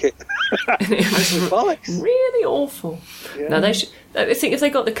remake it. It was bollocks. Really awful. Yeah. No, they should. I think if they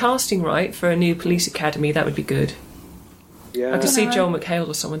got the casting right for a new Police Academy, that would be good. Yeah. I could see Joel McHale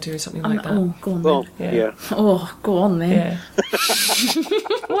or someone doing something like that. Oh, go on Well, then. yeah. Oh, go on then. Yeah.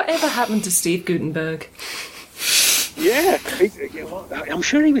 Whatever happened to Steve Guttenberg? Yeah. I'm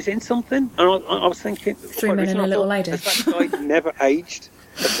sure he was in something. And I was thinking... Three Men and a Little Lady. Has that guy never aged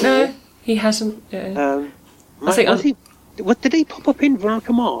at all? No, he hasn't. Yeah. Did he pop up in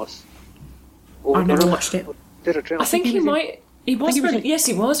Veronica Mars? I've never watched it. I think he might. He was. Yes,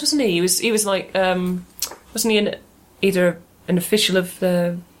 he was, wasn't he? He was like. Wasn't he either an official of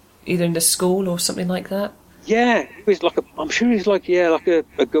either in the school or something like that? Yeah, he was like I'm sure he's like a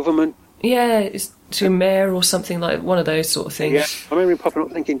government. Yeah, it's to a mayor or something, like one of those sort of things. Yeah, I remember him popping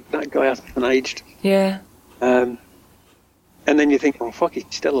up thinking that guy hasn't aged. Yeah. And then you think, oh fuck, he's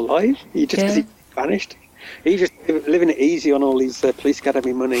still alive. He vanished. He's just living it easy on all these Police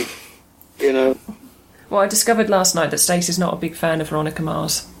Academy money, you know. Well, I discovered last night that Stacey's not a big fan of Veronica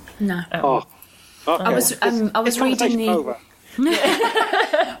Mars. No. Oh, okay. I was reading the. Over.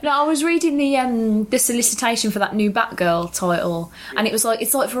 No, I was reading the solicitation for that new Batgirl title, and it's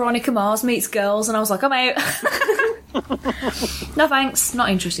like Veronica Mars meets girls, and I was like, I'm out. No thanks, not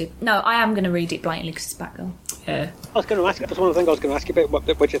interested. No, I am going to read it blatantly because it's Batgirl. Yeah. I was going to ask. That's one of the things I was going to ask you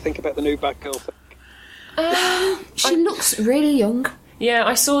about. What you think about the new Batgirl thing? She looks really young. Yeah,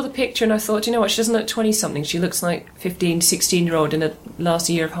 I saw the picture and I thought, you know what, she doesn't look 20-something. She looks like 15, 16-year-old in the last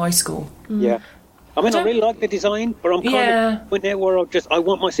year of high school. Yeah. I mean, I really like the design, but I'm kind of went there where I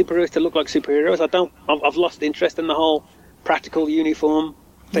want my superheroes to look like superheroes. I've lost interest in the whole practical uniform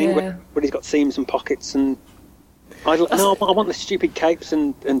thing where he's got seams and pockets and... I want the stupid capes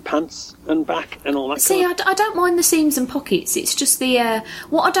and pants and back and all that. See, I don't mind the seams and pockets. It's just the...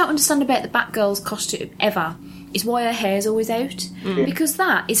 what I don't understand about the Batgirl's costume ever is why her hair's always out. Because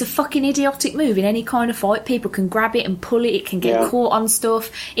that is a fucking idiotic move in any kind of fight. People can grab it and pull it. It can get caught on stuff.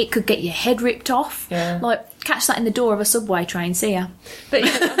 It could get your head ripped off. Yeah. Like, catch that in the door of a subway train, see ya. But,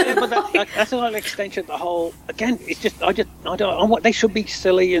 that's an extension of the whole... Again, it's just... they should be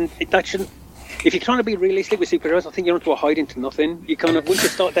silly and that shouldn't... If you're trying to be realistic with superheroes, I think you're onto a hide into nothing. You kind of... Once you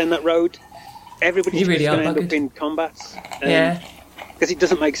start down that road, everybody's really going to end up in combats. Yeah. Because it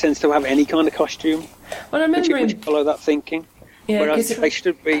doesn't make sense to have any kind of costume. Well, I remember Would you follow that thinking? Yeah, whereas they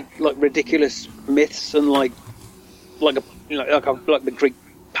should be like ridiculous myths and like the Greek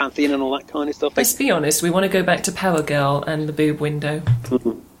pantheon and all that kind of stuff. Let's be honest, we want to go back to Power Girl and the boob window.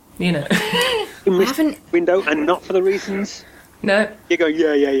 Mm-hmm. You know. I haven't window and not for the reasons. No. You go,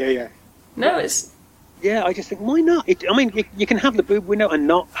 yeah. No, it's... Yeah, I just think, why not? I mean, you can have the boob window and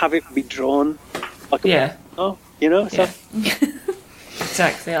not have it be drawn like a... Oh, you know? So. Yeah.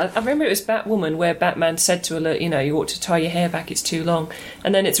 Exactly. I remember it was Batwoman where Batman said to her, you know, you ought to tie your hair back, it's too long.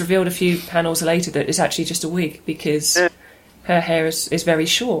 And then it's revealed a few panels later that it's actually just a wig because her hair is very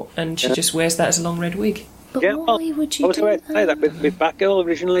short and she just wears that as a long red wig. But why would you do that? I was say that with Batgirl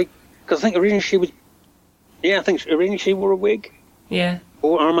originally, because I think originally she was... Yeah, I think originally she wore a wig. Yeah.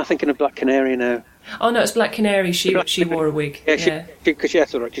 Or am I thinking of Black Canary now? Oh, no, it's Black Canary. She wore a wig. Yeah, because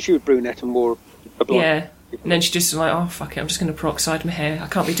that's all right. She was brunette and wore a blonde. Yeah. And then she just was like, oh, fuck it, I'm just going to peroxide my hair. I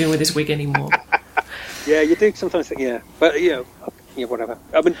can't be doing with this wig anymore. Yeah, you do sometimes think, But, whatever.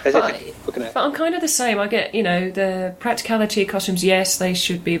 I mean, looking at But I'm kind of the same. I get, the practicality of costumes, yes, they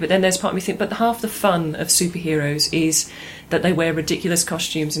should be. But then there's part of me think, but half the fun of superheroes is that they wear ridiculous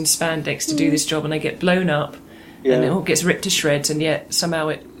costumes and spandex to do this job and they get blown up and it all gets ripped to shreds and yet somehow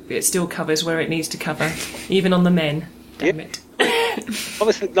it still covers where it needs to cover, even on the men. Damn it.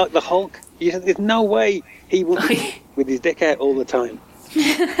 Obviously, like the Hulk, there's no way he would be with his dick out all the time.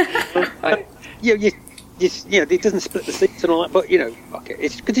 You it doesn't split the seats and all that, but okay,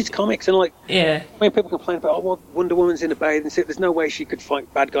 it's because it's comics and when people complain about Wonder Woman's in a bathing suit, there's no way she could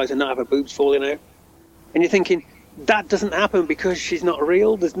fight bad guys and not have her boobs falling out, and you're thinking that doesn't happen because she's not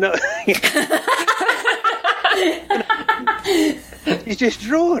real. There's no, she's just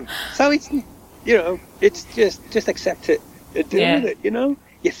drawn, so it's it's just accept it and deal with it.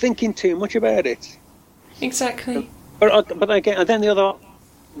 You're thinking too much about it. Exactly. But again, and then the other.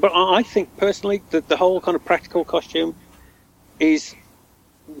 But I think personally that the whole kind of practical costume is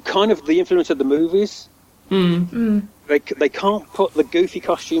kind of the influence of the movies. They can't put the goofy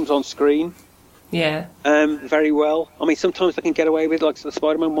costumes on screen. Yeah. Very well. I mean, sometimes they can get away with, like the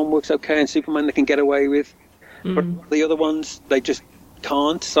Spider-Man one works okay, and Superman they can get away with, but the other ones they just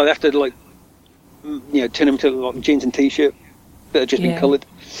can't. So they have to turn them to like jeans and t-shirt that have just been coloured.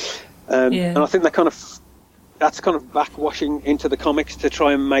 And I think that's kind of backwashing into the comics to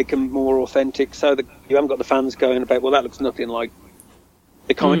try and make them more authentic, so that you haven't got the fans going about, well, that looks nothing like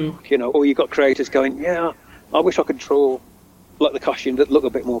the comic, or you've got creators going, yeah, I wish I could draw like the costumes that look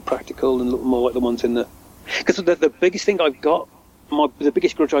a bit more practical and look more like the ones in the... Because the biggest thing I've got, the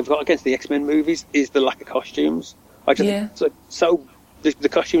biggest grudge I've got against the X-Men movies is the lack of costumes. The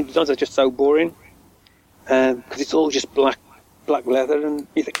costume designs are just so boring, because it's all just black leather, and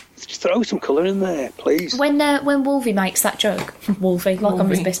you think, just throw some colour in there, please. When Wolvie makes that joke, I'm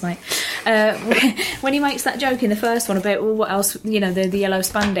his best mate. When he makes that joke in the first one about what else, the yellow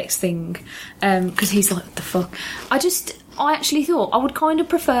spandex thing, because he's like, what the fuck? I actually thought I would kind of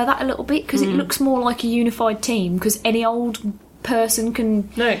prefer that a little bit, because it looks more like a unified team, because any old person can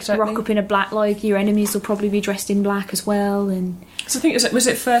rock up in a black, like your enemies will probably be dressed in black as well. And so I think was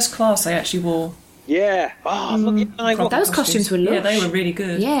it First Class they actually wore? Yeah. Those costumes were lush. Yeah, they were really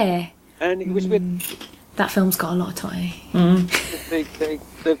good. Yeah. And it was with... That film's got a lot of tie.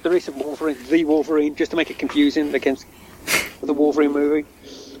 The recent Wolverine, the Wolverine, just to make it confusing against the Wolverine movie,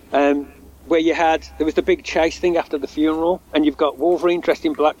 where there was the big chase thing after the funeral, and you've got Wolverine dressed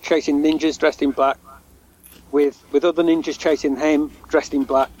in black chasing ninjas dressed in black, with other ninjas chasing him dressed in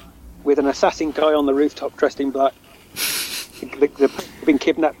black, with an assassin guy on the rooftop dressed in black. The being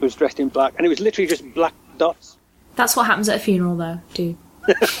kidnapped was dressed in black, and it was literally just black dots. That's what happens at a funeral, though, dude.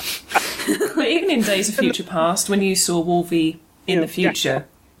 But even in Days of Future Past, when you saw Wolvie in the future,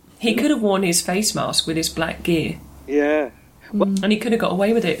 he could have worn his face mask with his black gear. Yeah. And he could have got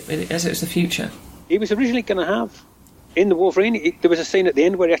away with it as it was the future. He was originally going to have, in the Wolverine, there was a scene at the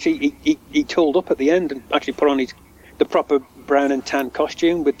end where he tooled up at the end and actually put on the proper brown and tan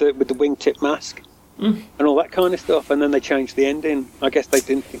costume with the wingtip mask. And all that kind of stuff, and then they changed the ending. I guess they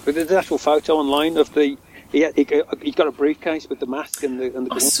didn't think, but there's an actual photo online of he got a briefcase with the mask and the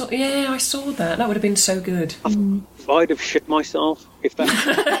I saw that. That would have been so good. I'd have shit myself if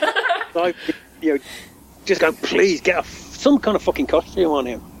that. Just go, please get some kind of fucking costume on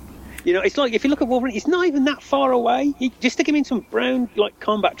him. It's like if you look at Wolverine, he's not even that far away. Just stick him in some brown like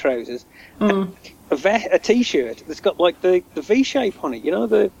combat trousers, and a t-shirt that's got like the V shape on it.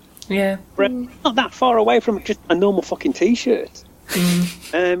 Not that far away from just a normal fucking t-shirt.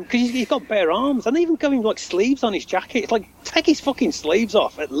 Because he's got bare arms, and even going like sleeves on his jacket. It's like, take his fucking sleeves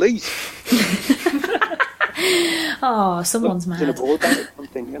off at least. Oh, someone's mad.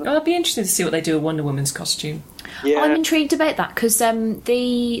 I'd be interested to see what they do with Wonder Woman's costume. Yeah. I'm intrigued about that, because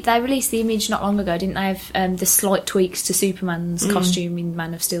they released the image not long ago, didn't they, of the slight tweaks to Superman's costume in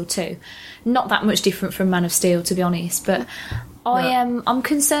Man of Steel 2. Not that much different from Man of Steel, to be honest, but I'm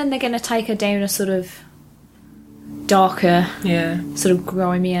concerned they're going to take her down a sort of darker, sort of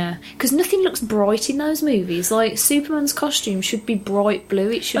grimier, because nothing looks bright in those movies. Like, Superman's costume should be bright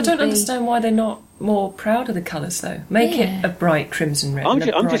blue. It shouldn't be... I don't understand why they're not more proud of the colours, though. Make it a bright crimson red.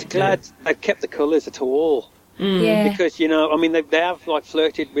 I'm just glad they've kept the colours at all. Yeah. Because, they have like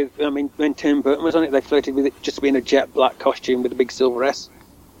flirted with, when Tim Burton was on it, they flirted with it just being a jet black costume with a big silver S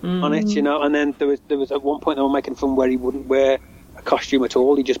on it, and then there was at one point they were making fun where he wouldn't wear a costume at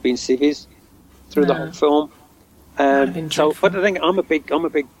all, he'd just been civvies through the whole film. But I think I'm a big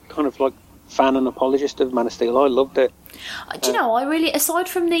kind of like fan and apologist of Man of Steel. I loved it. Do you know, I really, aside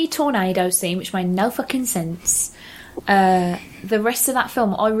from the tornado scene, which made no fucking sense, the rest of that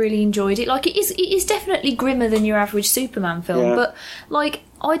film, I really enjoyed it. Like, it is definitely grimmer than your average Superman film, but like,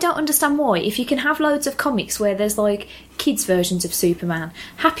 I don't understand why. If you can have loads of comics where there's like kids' versions of Superman,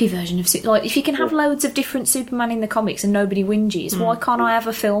 happy version of Superman, like if you can have loads of different Superman in the comics and nobody whinges, why can't I have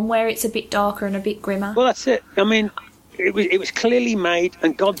a film where it's a bit darker and a bit grimmer? Well, that's it. I mean, it was clearly made,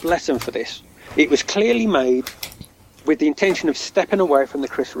 and God bless them for this. It was clearly made with the intention of stepping away from the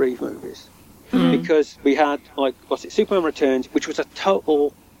Chris Reeve movies, because we had like Superman Returns, which was a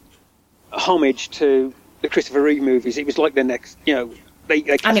total homage to the Christopher Reeve movies, it was like the next, they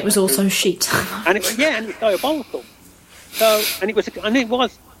and it was also shit. And it was diabolical. So, and it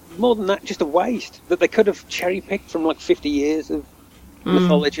was more than that, just a waste that they could have cherry picked from like 50 years of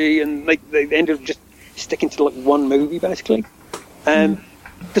mythology, and they ended up just sticking to like one movie basically.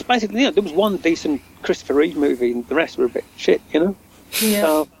 Because basically, there was one decent Christopher Reeve movie, and the rest were a bit shit, Yeah.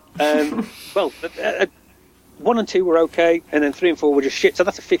 So, 1 and 2 were okay, and then 3 and 4 were just shit. So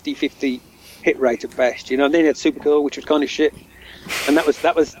that's a 50-50 hit rate at best, And then you had Supergirl, which was kind of shit, and that was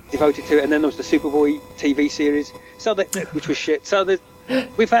devoted to it. And then there was the Superboy TV series, which was shit. So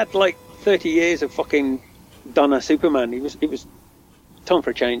we've had like 30 years of fucking Donna Superman. It was time for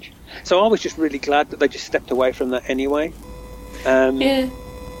a change. So I was just really glad that they just stepped away from that anyway.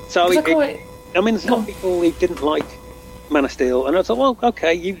 So there's a lot of people who didn't like Man of Steel, and I thought, well,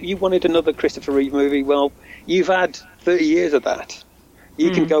 okay, you wanted another Christopher Reeve movie. Well, you've had 30 years of that.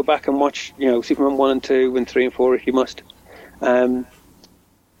 You can go back and watch, Superman 1 and 2 and 3 and 4 if you must. But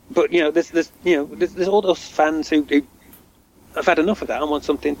there's all those fans who have had enough of that and want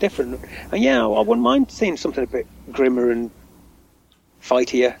something different. And I wouldn't mind seeing something a bit grimmer and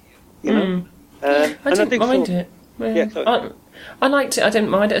fightier, I didn't mind it. I liked it. I didn't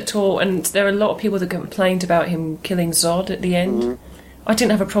mind it at all. And there are a lot of people that complained about him killing Zod at the end. I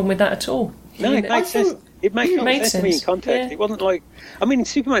didn't have a problem with that at all. No, it made sense. It made sense to me in context. Yeah. It wasn't like... I mean, in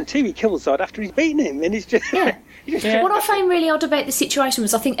Superman 2, he kills Zod after he's beaten him, and it's just... What I find really odd about the situation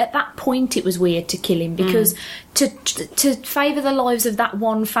was I think at that point it was weird to kill him, because to favour the lives of that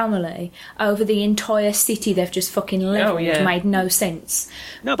one family over the entire city they've just fucking leveled made no sense.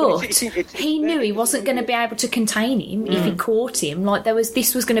 No, but he knew he wasn't going to be able to contain him if he caught him. Like,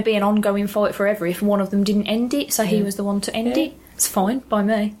 this was going to be an ongoing fight forever if one of them didn't end it, so he was the one to end it. It's fine by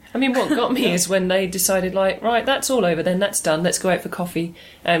me. I mean, what got me is when they decided, like, right, that's all over then, that's done, let's go out for coffee.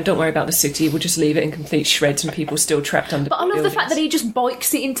 Don't worry about the city, we'll just leave it in complete shreds and people still trapped under. But I love buildings. The fact that he just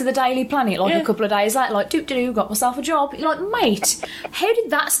bikes it into the Daily Planet a couple of days later, like, doo-doo, got myself a job. You're like, mate, how did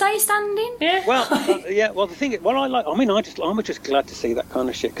that stay standing? Yeah. Well, the thing is, what I like, I mean, I was just glad to see that kind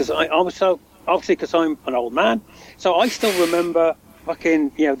of shit, because I was so, obviously, because I'm an old man, so I still remember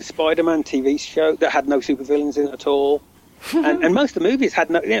fucking, the Spider-Man TV show that had no supervillains in it at all. and most of the movies had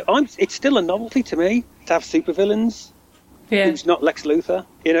no. It's still a novelty to me to have supervillains. Yeah. Who's not Lex Luthor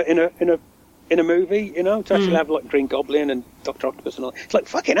in a movie. To actually have like Green Goblin and Dr. Octopus and all. It's like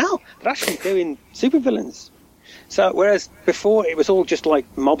fucking hell. They're actually doing supervillains. So whereas before it was all just like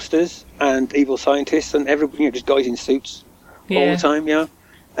mobsters and evil scientists and everybody, just guys in suits all the time.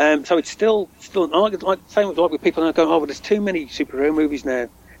 So it's still. I like same with people now going, oh, well, there's too many superhero movies now.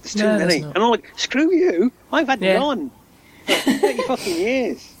 There's too many, and I'm like, screw you. I've had none. 30 fucking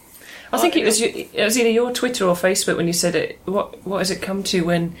years. I think it was either your Twitter or Facebook when you said it. What has it come to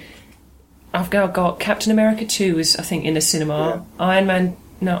when I've got Captain America 2 was, I think, in the cinema. Iron Man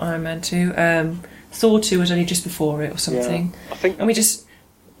 2. Thor 2 was only just before it or something. I think, and we just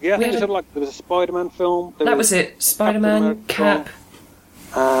there was a Spider-Man film. That was it. Spider-Man, Cap,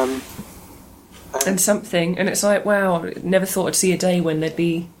 and something. And it's like, wow, never thought I'd see a day when there'd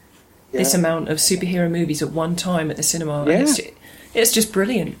be this amount of superhero movies at one time at the cinema. Yeah. And it's just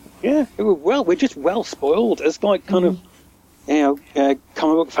brilliant. Yeah, we're just well spoiled as like kind of, comic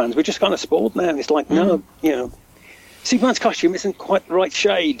book fans. We're just kind of spoiled now. It's like, no, Superman's costume isn't quite the right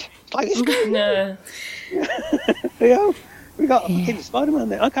shade. It's like, it's good. No. We got a fucking Spider-Man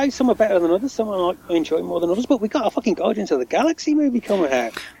there. Okay, some are better than others, some I enjoy more than others, but we got a fucking Guardians of the Galaxy movie coming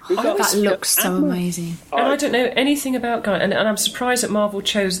out. That looks so amazing. And I don't know anything about Guardians, and I'm surprised that Marvel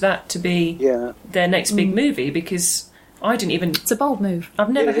chose that to be their next big movie, because I didn't even... It's a bold move. I've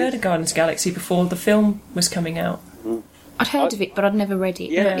never heard of Guardians of the Galaxy before the film was coming out. I'd heard of it, but I'd never read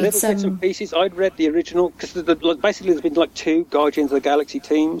it. Yeah, little bits and pieces. I'd read the original, because basically there's been like 2 Guardians of the Galaxy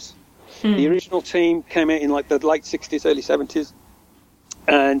teams. The original team came out in like the late 60s, early 70s,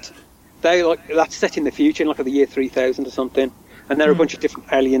 and that's set in the future, in like the year 3000 or something, and there are a bunch of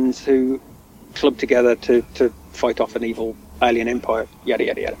different aliens who club together to fight off an evil alien empire, yada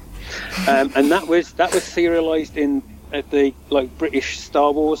yada yada. And that was serialized in the like British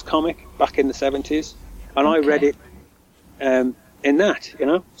Star Wars comic back in the 70s, and I read it in that,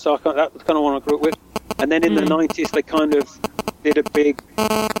 so that's kind of what I grew up with. And then in the 90s they kind of did a big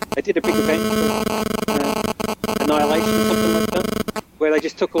event for Annihilation or something like that, where they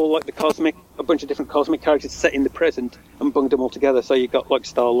just took all like a bunch of different cosmic characters set in the present and bunged them all together. So you got like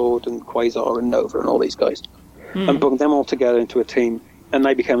Star-Lord and Quasar and Nova and all these guys, and bunged them all together into a team, and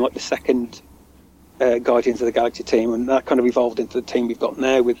they became like the second Guardians of the Galaxy team, and that kind of evolved into the team we've got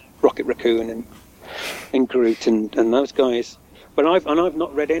now with Rocket Raccoon and Groot and those guys. But I've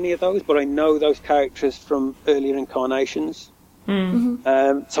not read any of those, but I know those characters from earlier incarnations.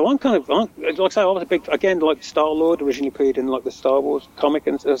 So I'm kind of, like I say, I was a big, again, like Star-Lord originally appeared in like the Star Wars comic,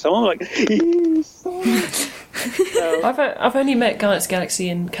 and so I'm like, I've only met Guardians of the Galaxy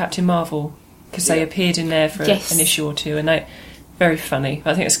and Captain Marvel because they appeared in there for an issue or two, and they very funny.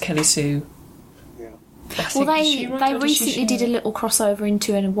 I think it's Kelly Sue. Well, they recently did a little crossover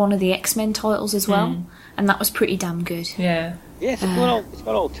into one of the X-Men titles as well, and that was pretty damn good. Yeah. Yeah, it's got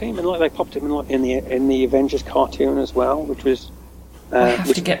a whole team, and like they popped him in the Avengers cartoon as well, which was. I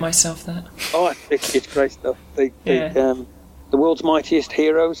have to get myself that. Oh, it's great stuff. The World's Mightiest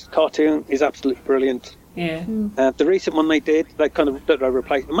Heroes cartoon is absolutely brilliant. Yeah. The recent one they did, they kind of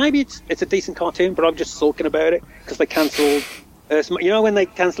replaced. Maybe it's a decent cartoon, but I'm just sulking about it because they cancelled. When they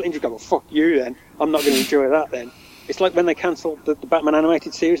cancel it, you go, well, fuck you then. I'm not going to enjoy that then. It's like when they cancelled the Batman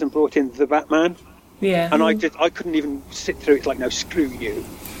animated series and brought in The Batman. Yeah. And I couldn't even sit through it. It's like, no, screw you.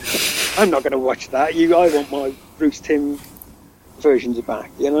 I'm not going to watch that. I want my Bruce Timm versions back,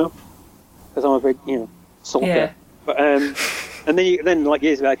 because I'm a big, sulker. Yeah. But and then like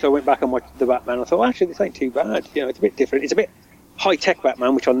years later, I went back and watched The Batman. I thought, actually, this ain't too bad. It's a bit different. It's a bit high-tech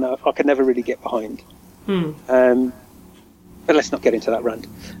Batman, which I could never really get behind. But let's not get into that rant.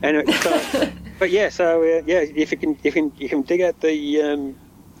 Anyway, but yeah, if you can dig out the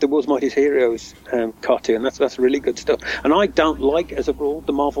World's Mightiest Heroes cartoon, that's really good stuff. And I don't like, as a rule,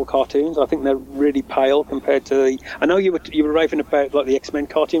 the Marvel cartoons. I think they're really pale compared to I know you were raving about like the X-Men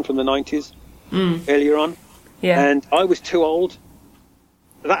cartoon from the 90s earlier on. Yeah. And I was too old.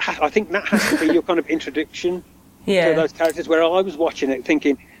 I think that has to be your kind of introduction to those characters. Where I was watching it,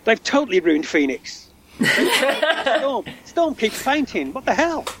 thinking they've totally ruined Phoenix. Storm keeps fainting. What the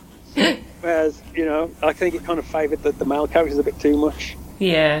hell? Whereas, I think it kind of favoured the male characters a bit too much.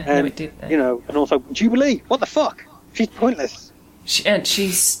 Yeah, and, no, it did. And also Jubilee. What the fuck? She's pointless.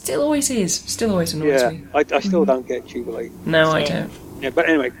 She still always is. Still always annoys me. I still don't get Jubilee. No, I don't. Yeah, but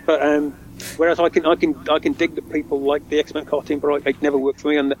anyway, whereas I can dig that people like the X-Men cartoon, but it never worked for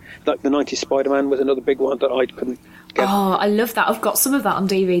me. And the 90s Spider-Man was another big one that I couldn't get. Oh, I love that. I've got some of that on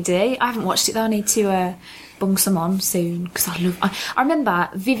DVD. I haven't watched it though. I need to bung some on soon because I remember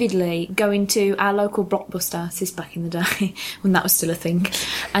vividly going to our local Blockbuster. This is back in the day when that was still a thing,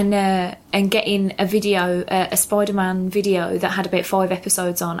 and getting a video, a Spider-Man video that had about 5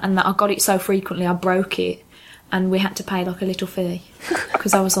 episodes on, and that I got it so frequently I broke it. And we had to pay like a little fee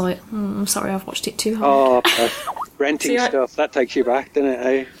because I was like, I'm sorry, I've watched it too hard. Oh, renting stuff, that takes you back, doesn't it?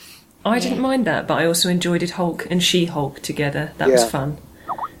 Eh? I didn't mind that, but I also enjoyed it Hulk and She-Hulk together. That was fun.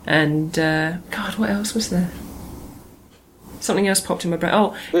 And, God, what else was there? Something else popped in my brain.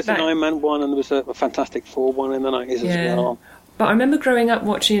 Oh, there's an Iron Man one and there was a Fantastic Four one in the 90s as well. But I remember growing up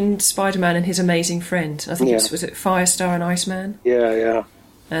watching Spider-Man and His Amazing Friend. I think was it Firestar and Iceman? Yeah.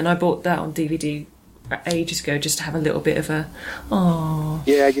 And I bought that on DVD ages ago just to have a little bit of a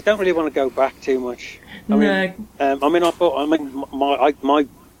yeah, you don't really want to go back too much. My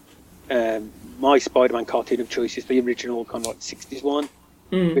Spider-Man cartoon of choice is the original kind of like 60s one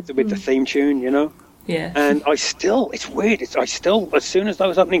with the theme tune, yeah, and it's weird, I still as soon as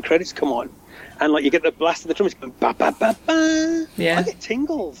those opening credits come on and like you get the blast of the drums going ba ba ba ba, I get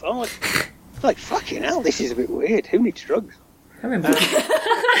tingles. I'm like fucking hell, this is a bit weird. Who needs drugs? I remember.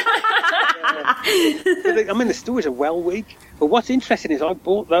 The stores are well weak. But what's interesting is I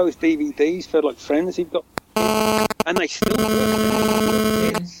bought those DVDs for like friends who've got, and they still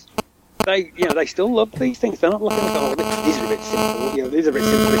they still love these things. They're not looking at these are a bit simple. These are a bit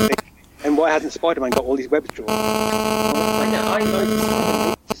simplistic. And why hasn't Spider-Man got all these web drawn? I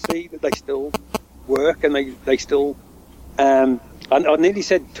to see that they still work and they still. I nearly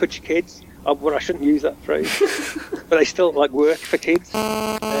said touch kids. But I shouldn't use that phrase. But they still work for kids.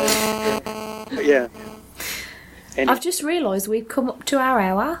 Yeah. I've just realised we've come up to our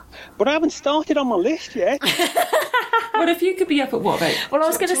hour. But I haven't started on my list yet. Well, if you could be up at what about? Well, I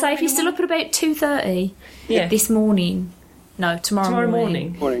was going to say if you're still up at about 2:30 this morning. No, tomorrow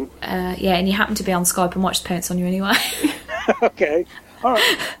morning. And you happen to be on Skype and watch the Parents on You anyway. Okay. All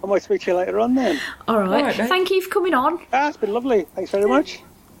right. I might speak to you later on then. All right. Thank you for coming on. It's been lovely. Thanks very much.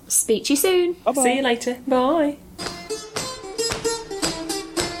 Speak to you soon. Bye-bye. See you later. Bye.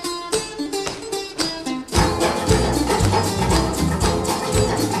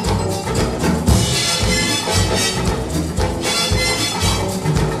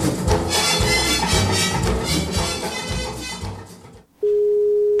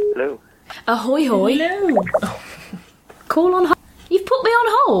 Hello. Ahoy hoy. Hello. Call on hold. You've put me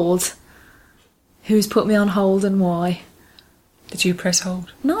on hold. Who's put me on hold and why? Did you press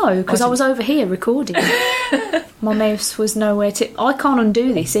hold? No, because I was over here recording. My mouse was nowhere to... I can't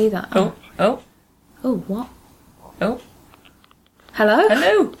undo this either. Oh. Oh, what? Oh. Hello?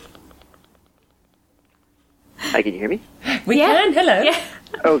 Hello. Hi, can you hear me? We can. Hello. Yeah.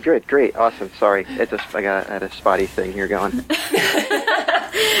 Oh, good, great, awesome. Sorry, I had a spotty thing here going.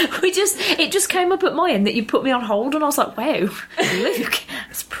 It just came up at my end that you put me on hold, and I was like, wow, Luke,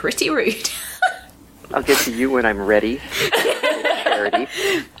 that's pretty rude. I'll get to you when I'm ready. Charity.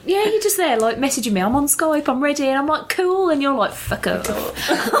 Yeah, you're just there, like, messaging me, I'm on Skype, I'm ready, and I'm like, cool, and you're like, fuck off.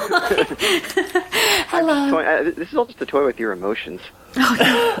 Hello. This is all just a toy with your emotions.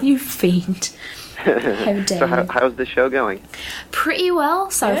 Oh, you fiend. How dare So how's the show going? Pretty well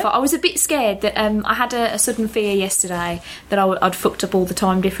so far. I was a bit scared that I had a sudden fear yesterday that I'd fucked up all the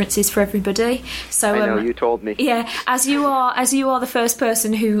time differences for everybody. So I know, you told me. Yeah, as you are the first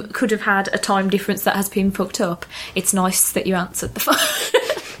person who could have had a time difference that has been fucked up. It's nice that you answered the phone.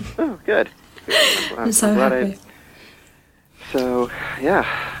 Oh, good. I'm so happy. So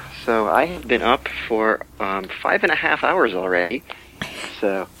I have been up for 5.5 hours already.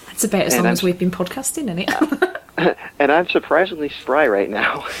 So. It's about as long as we've been podcasting, isn't it? And I'm surprisingly spry right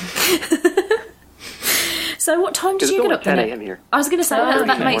now. So what time did you get up then? 10 a.m. here. I was going to say,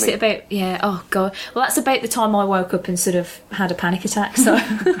 that makes morning. it about... Yeah, oh, God. Well, that's about the time I woke up and sort of had a panic attack, so...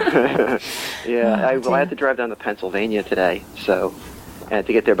 Yeah, I had to drive down to Pennsylvania today, so... I had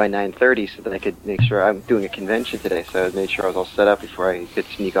to get there by 9:30 so that I could make sure I'm doing a convention today, so I made sure I was all set up before I could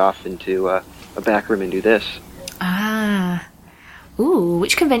sneak off into a back room and do this. Ah... Ooh,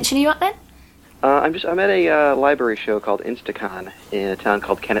 which convention are you at then? I'm at a library show called Instacon in a town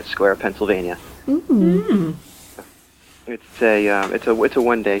called Kennett Square, Pennsylvania. Ooh. It's a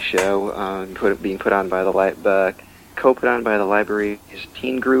 1-day show being put on by the co-put on by the library's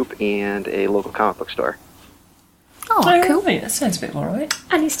teen group and a local comic book store. Oh, cool. Right. That sounds a bit more right.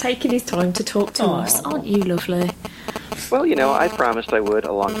 And he's taking his time to talk to us. Aren't you lovely? Well, I promised I would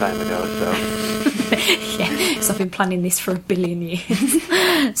a long time ago, so... Yeah, so I've been planning this for 1 billion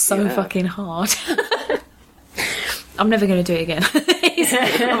years. So fucking hard. I'm never going to do it again.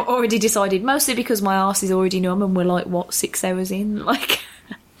 I've already decided, mostly because my arse is already numb and we're like, 6 hours in? Like...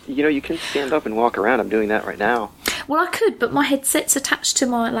 You can stand up and walk around. I'm doing that right now. Well, I could, but my headset's attached to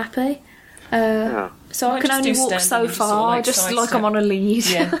my lappy. So I can only walk so far, just like I'm on a lead.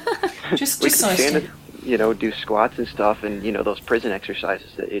 Yeah. just stand and, do squats and stuff and, those prison exercises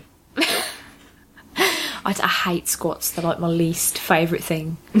that I hate squats. They're like my least favourite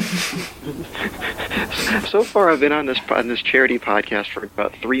thing. So far, I've been on this charity podcast for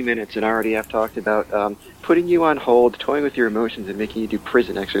about 3 minutes, and already I've talked about putting you on hold, toying with your emotions, and making you do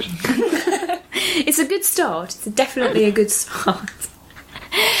prison exercises. It's a good start. It's definitely a good start.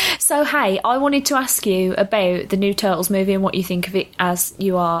 So, hey, I wanted to ask you about the new Turtles movie and what you think of it, as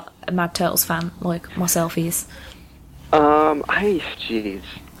you are a mad Turtles fan, like myself is. Jeez.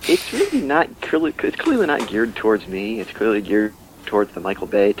 It's really not it's clearly not geared towards me. It's clearly geared towards the Michael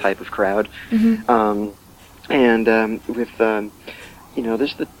Bay type of crowd. Mm-hmm.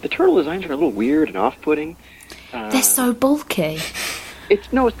 The turtle designs are a little weird and off-putting. They're so bulky. It's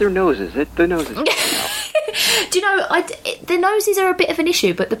their noses. The noses. Do you know, the noses are a bit of an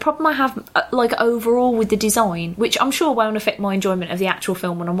issue, but the problem I have, overall with the design, which I'm sure won't affect my enjoyment of the actual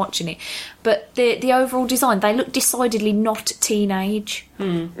film when I'm watching it, but the overall design, they look decidedly not teenage.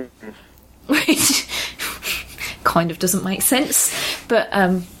 Which kind of doesn't make sense. But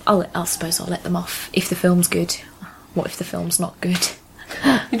I suppose I'll let them off if the film's good. What if the film's not good?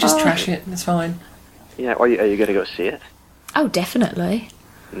 You just trash it, it's fine. Yeah, are you going to go see it? Oh, definitely.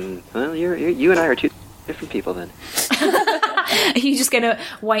 Well, you and I are two different people then. Are you just going to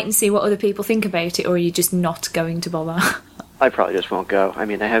wait and see what other people think about it, or are you just not going to bother? I probably just won't go. I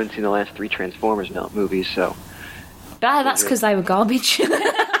mean, I haven't seen the last 3 Transformers movies, so... That's because they were garbage.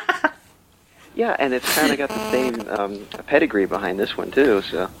 Yeah, and it's kind of got the same pedigree behind this one, too,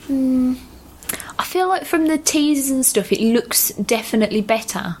 so... I feel like from the teasers and stuff, it looks definitely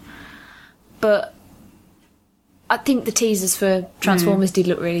better. But I think the teasers for Transformers did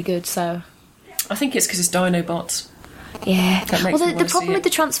look really good, so... I think it's because it's Dinobots. Yeah. Well, the problem with the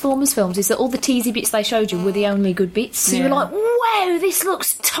Transformers films is that all the teasy bits they showed you were the only good bits. So you were like, wow, this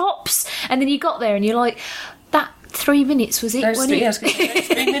looks tops. And then you got there and you're like, that 3 minutes was it? Those 3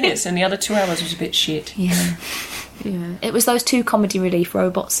 minutes, and the other 2 hours was a bit shit. Yeah. Yeah. It was those 2 comedy relief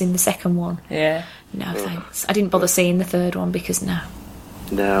robots in the second one. Yeah. No, thanks. I didn't bother seeing the third one because no.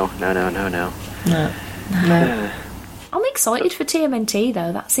 No. I'm excited for TMNT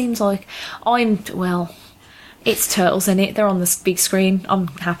though. That seems like it's Turtles in it. They're on the big screen. I'm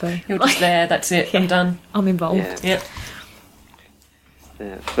happy. You're just there. That's it. I'm done. I'm involved. Yeah. Yep.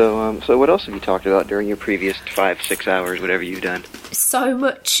 Yeah. So what else have you talked about during your previous 5-6 hours, whatever you've done? So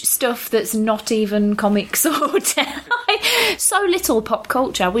much stuff that's not even comics or so little pop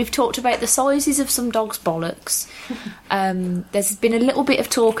culture. We've talked about the sizes of some dogs' bollocks. There's been a little bit of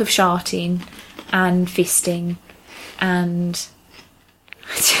talk of sharting and fisting, and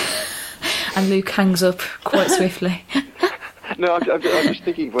and Luke hangs up quite swiftly. No, I'm just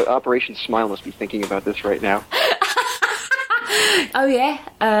thinking what Operation Smile must be thinking about this right now. Oh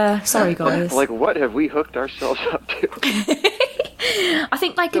yeah, sorry guys. Like, what have we hooked ourselves up to? I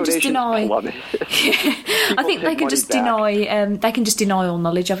think they can just deny. I think they can just deny. They can just deny all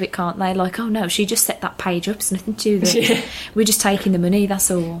knowledge of it, can't they? Like, oh no, she just set that page up. It's nothing to do with it. We're just taking the money.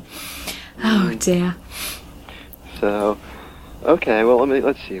 That's all. Oh dear. So, okay. Well,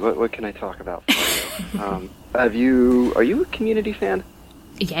 let's see. What can I talk about for you? Are you a Community fan?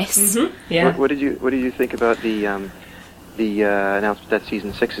 Yes. Mm-hmm. Yeah. What did you think about the announcement that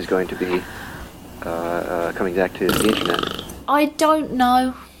season 6 is going to be coming back to the internet? I don't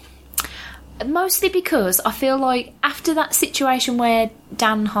know. Mostly because I feel like after that situation where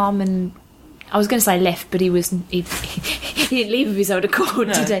Dan Harmon, I was going to say left, but he didn't leave of his own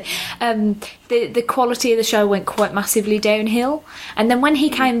accord today. The quality of the show went quite massively downhill, and then when he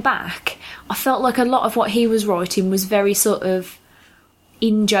came back, I felt like a lot of what he was writing was very sort of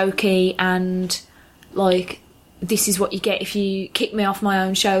in-jokey and like, this is what you get if you kick me off my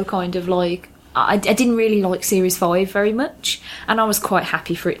own show, kind of like. I didn't really like Series 5 very much, and I was quite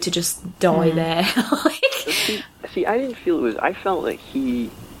happy for it to just die there. See, I didn't feel it was... I felt like he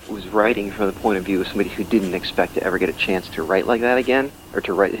was writing from the point of view of somebody who didn't expect to ever get a chance to write like that again, or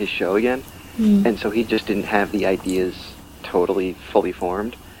to write his show again, and so he just didn't have the ideas totally fully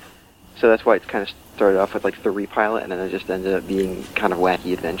formed. So that's why it kind of started off with like 3 pilot, and then it just ended up being kind of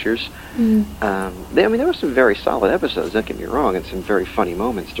wacky adventures. There were some very solid episodes, don't get me wrong, and some very funny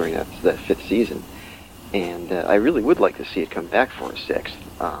moments during that 5th season. And I really would like to see it come back for a 6th.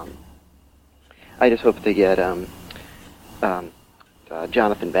 I just hope they get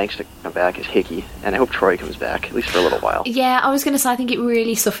Jonathan Banks to come back as Hickey, and I hope Troy comes back, at least for a little while. Yeah, I was going to say, I think it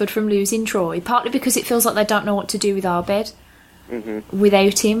really suffered from losing Troy, partly because it feels like they don't know what to do with Arbed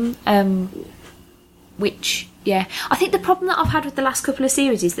without him. Which, yeah, I think the problem that I've had with the last couple of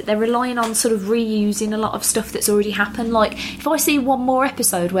series is that they're relying on sort of reusing a lot of stuff that's already happened. Like, if I see one more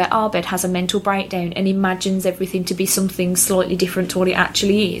episode where Arbed has a mental breakdown and imagines everything to be something slightly different to what it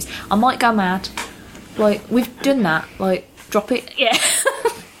actually is, I might go mad. Like, we've done that. Like, drop it. Yeah.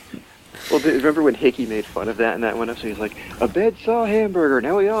 Well, remember when Hickey made fun of that in that one episode? He's like, Abed saw a hamburger,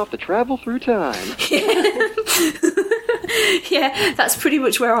 now we all have to travel through time. Yeah, that's pretty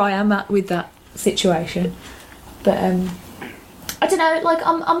much where I am at with that situation. But I don't know, like,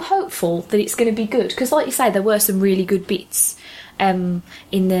 I'm hopeful that it's going to be good, because like you say, there were some really good bits in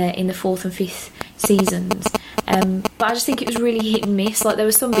the 4th and 5th seasons, but I just think it was really hit and miss. Like, there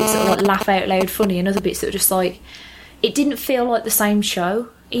were some bits that were like laugh out loud funny, and other bits that were just like, it didn't feel like the same show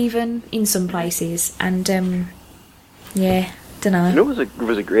even in some places. And yeah, don't know. You know, it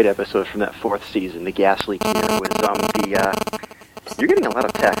was a great episode from that 4th season, the gas leak here, was you're getting a lot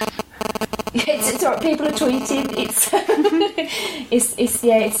of texts. It's all right, people are tweeting. It's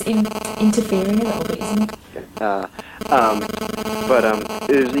interfering a little bit, isn't it? But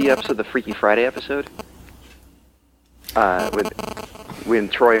it was the episode, the Freaky Friday episode, when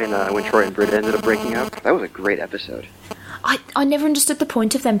Troy and Britta ended up breaking up. That was a great episode. I never understood the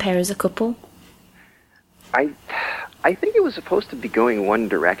point of them pair as a couple. I think it was supposed to be going one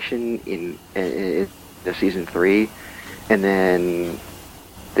direction in the season 3, and then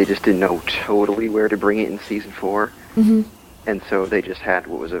they just didn't know totally where to bring it in season 4. And so they just had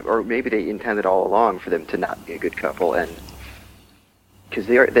or maybe they intended all along for them to not be a good couple, and because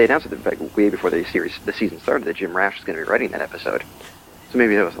they announced it like way before the season started that Jim Rash was going to be writing that episode. So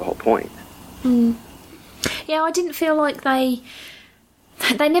maybe that was the whole point. Yeah, I didn't feel like they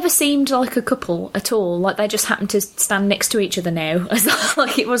never seemed like a couple at all. Like, they just happened to stand next to each other now.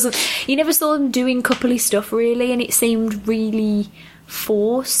 Like, it wasn't. You never saw them doing coupley stuff really, and it seemed really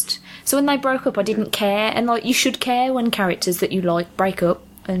forced. So when they broke up, I didn't care. And like, you should care when characters that you like break up,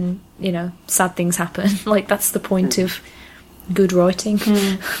 and you know, sad things happen. Like, that's the point of good writing.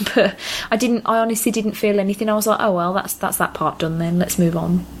 But I honestly didn't feel anything. I was like, oh well, that's that part done then. Let's move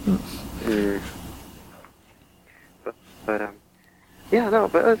on. But yeah, no,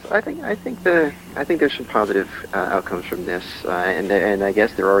 but I think there's some positive outcomes from this, and I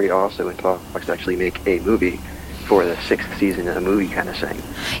guess they're already also in talks to actually make a movie for the 6th season, a movie kind of thing.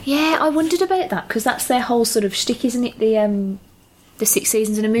 Yeah, I wondered about that, because that's their whole sort of shtick, isn't it? The 6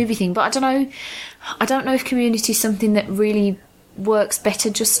 seasons in a movie thing. But I don't know if Community is something that really works better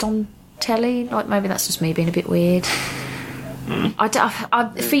just on telly. Like, maybe that's just me being a bit weird.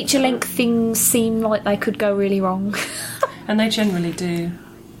 Feature-length things seem like they could go really wrong. And they generally do.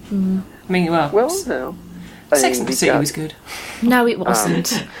 I mean, no. Sex and the City was good. No, it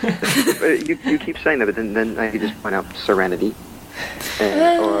wasn't. You keep saying that, but then I could just point out Serenity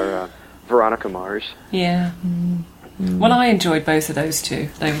or Veronica Mars. Yeah. Well, I enjoyed both of those too.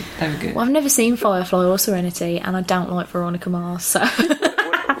 They were good. Well, I've never seen Firefly or Serenity, and I don't like Veronica Mars, so...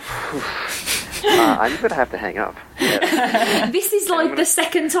 I'm going to have to hang up. Yeah. This is like the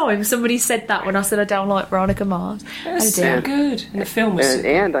second time somebody said that when I said I don't like Veronica Mars. It was so good. And the film was...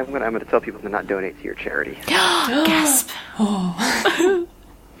 And I'm going to tell people to not donate to your charity. Gasp. Oh.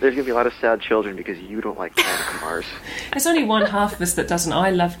 There's going to be a lot of sad children because you don't like Veronica Mars. There's only one half of us that doesn't. I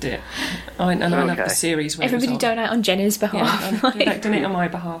loved it. I loved the series. When everybody donate on Jenny's behalf. Yeah, donate on my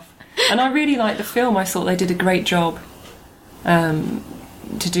behalf. And I really liked the film. I thought they did a great job to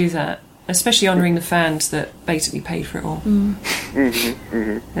do that. Especially honouring the fans that basically paid for it all.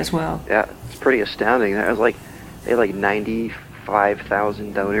 As well. Yeah, it's pretty astounding. That was they had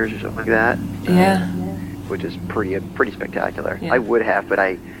 95,000 donors or something like that. Yeah. Which is pretty spectacular. Yeah. I would have, but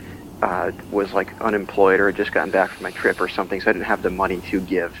I was unemployed or had just gotten back from my trip or something, so I didn't have the money to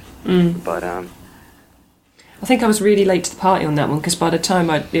give. But I think I was really late to the party on that one because by the time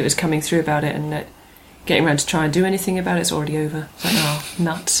it was coming through about it and getting around to try and do anything about it, it's already over. It's like, oh,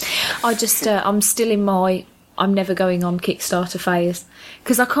 nuts. I just, I'm still in my I'm never going on Kickstarter phase.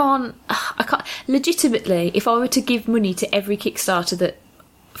 Because I can't, legitimately, if I were to give money to every Kickstarter that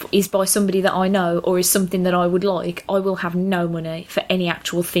is by somebody that I know or is something that I would like, I will have no money for any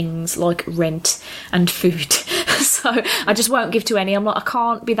actual things like rent and food. So I just won't give to any. I'm like, I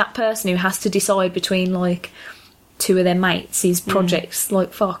can't be that person who has to decide between like two of their mates' projects.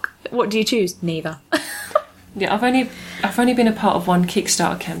 Like, fuck, what do you choose? Neither. Yeah, I've only been a part of one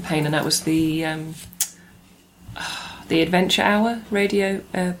Kickstarter campaign, and that was the Adventure Hour radio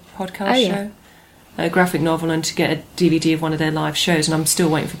podcast show, a graphic novel, and to get a DVD of one of their live shows. And I'm still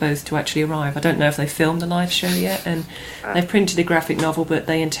waiting for both to actually arrive. I don't know if they filmed the live show yet, and they've printed a graphic novel, but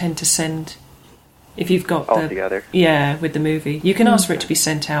they intend to send. If you've got all together, with the movie, you can ask for it to be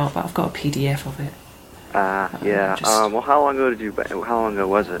sent out, but I've got a PDF of it. Well, how long ago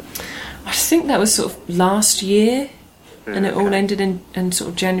was it? I think that was sort of last year, and it all ended in sort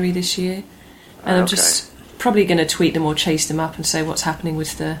of January this year. And I'm just probably going to tweet them or chase them up and say what's happening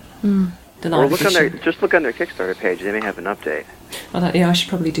with the live or look edition. Look on their Kickstarter page. They may have an update. I should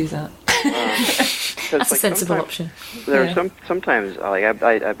probably do that. That's a sensible option. There are sometimes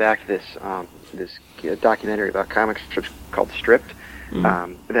I backed this documentary about comic strips called Stripped.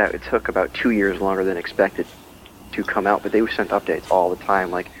 That it took about 2 years longer than expected to come out, but they sent updates all the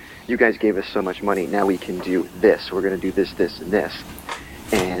time. Like, you guys gave us so much money, now we can do this. We're going to do this, this, and this,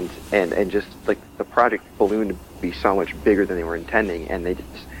 and just like the project ballooned to be so much bigger than they were intending,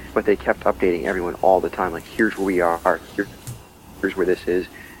 but they kept updating everyone all the time. Like, here's where we are. Here's where this is.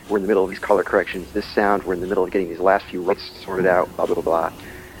 We're in the middle of these color corrections. This sound. We're in the middle of getting these last few rights sorted out. Blah blah blah.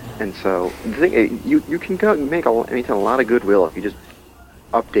 And so the thing, you can go make a lot of goodwill if you just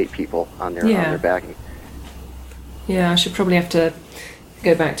update people on their backing. Yeah, I should probably have to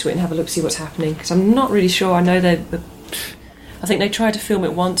go back to it and have a look, see what's happening, because I'm not really sure. I know I think they tried to film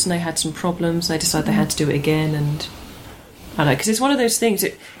it once and they had some problems. And they decided they had to do it again, and I don't know, because it's one of those things.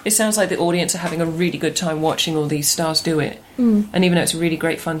 It sounds like the audience are having a really good time watching all these stars do it, and even though it's really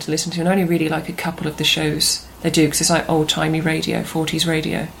great fun to listen to, and I only really like a couple of the shows they do because it's like old timey radio, 40s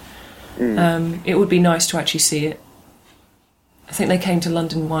radio. It would be nice to actually see it. I think they came to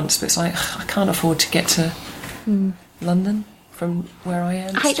London once, but it's like, I can't afford to get to London from where I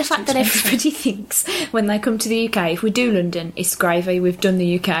am. I hate the fact that everybody thinks when they come to the UK, if we do London, it's gravy, we've done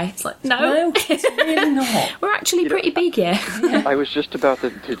the UK. It's like, no it's really not. We're actually pretty big, yeah. I was just about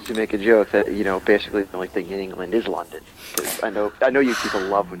to make a joke that, basically the only thing in England is London. 'Cause I know you people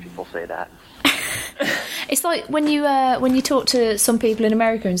love when people say that. It's like when you talk to some people in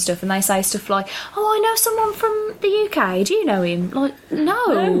America and stuff, and they say stuff like, "Oh, I know someone from the UK. Do you know him?" Like,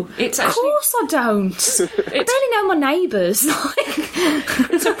 no, it's of course I don't. I barely know my neighbours.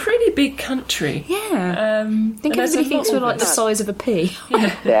 It's a pretty big country. Yeah, I think everybody thinks we're like the size of a pea.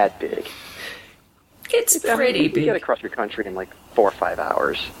 That big. It's pretty big. You get across your country in like 4 or 5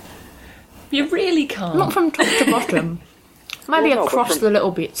 hours. You really can't. Not from top to bottom. Maybe across the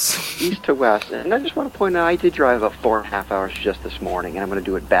little bits. East to west. And I just want to point out, I did drive about 4.5 hours just this morning, and I'm going to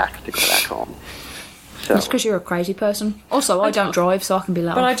do it back to go back home. So. That's because you're a crazy person. Also, I don't drive, so I can be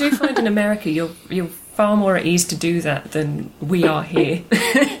loud. But I do find in America, you're far more at ease to do that than we are here.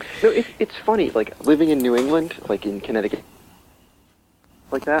 No, it's funny, like, living in New England, like in Connecticut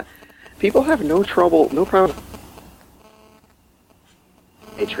like that. People have no problem.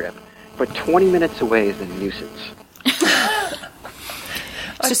 A trip, but 20 minutes away is a nuisance. It's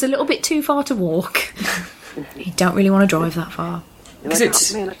just a little bit too far to walk. You don't really want to drive that far. You're like,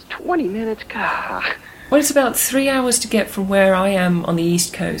 oh man, that's 20 minutes. God. Well, it's about 3 hours to get from where I am on the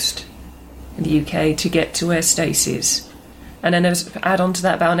East Coast in the UK to get to where Stacey is. And then add on to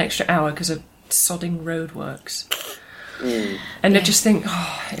that about an extra hour because of sodding roadworks. And I just think,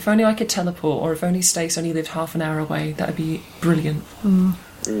 if only I could teleport, or if only Stacey only lived half an hour away, that would be brilliant.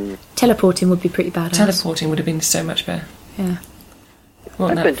 Teleporting would be pretty bad. Teleporting would have been so much better. Yeah.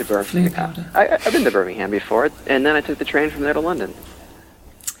 I've been to Birmingham. I've been to Birmingham before, and then I took the train from there to London.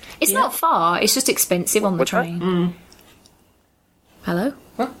 It's not far. It's just expensive on the train. Hello?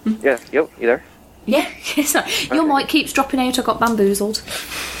 What? Yeah, you there? Yeah. Your mic keeps dropping out. I got bamboozled.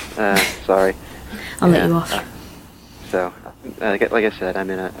 Sorry. I'll let you off. So, like I said, I'm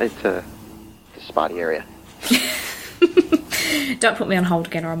in it's a spotty area. Don't put me on hold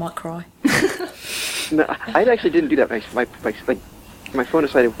again, or I might cry. No, I actually didn't do that. My phone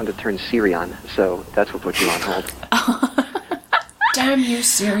decided it wanted to turn Siri on, so that's what put you on hold. Damn you,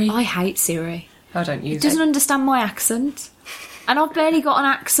 Siri. I hate Siri. I don't use it. It doesn't understand my accent. And I've barely got an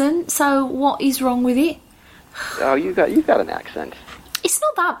accent, so what is wrong with it? Oh, you've got an accent. It's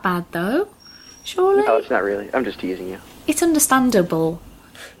not that bad, though. Surely? No, it's not really. I'm just teasing you. It's understandable.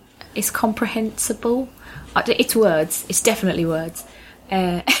 It's comprehensible. It's words. It's definitely words.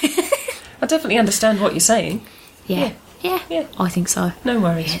 I definitely understand what you're saying. Yeah. I think so. No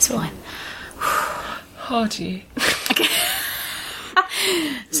worries. Yeah, it's fine. Oh, gee.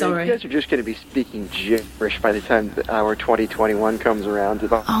 Sorry. You guys are just going to be speaking gibberish by the time our 2021 comes around.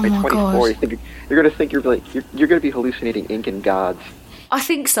 By 24, you're going to think you're going to be hallucinating Incan gods. I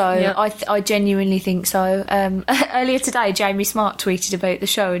think so. Yeah. I genuinely think so. Earlier today, Jamie Smart tweeted about the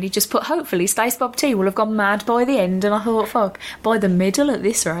show, and he just put, hopefully Stace Bob T will have gone mad by the end. And I thought, fuck, by the middle at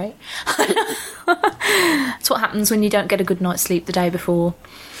this rate. That's what happens when you don't get a good night's sleep the day before.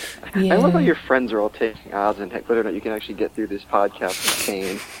 Yeah. I love how your friends are all taking odds on whether or not you can actually get through this podcast with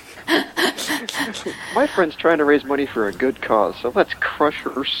pain. My friend's trying to raise money for a good cause, so let's crush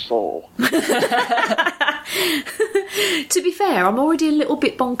her soul. To be fair, I'm already a little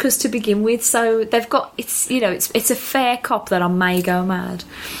bit bonkers to begin with, so they've got it's a fair cop that I may go mad.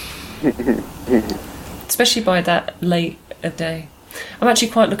 Especially by that late of day. I'm actually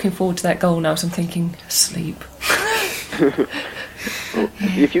quite looking forward to that goal now, so I'm thinking, sleep.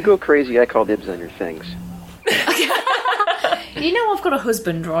 If you go crazy, I call dibs on your things. You know I've got a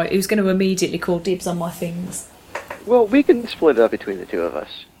husband, right, who's going to immediately call dibs on my things. Well, we can split it up between the two of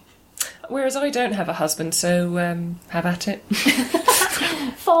us. Whereas I don't have a husband, so have at it.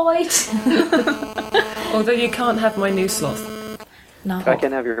 Fight! Although you can't have my new sloth. No. I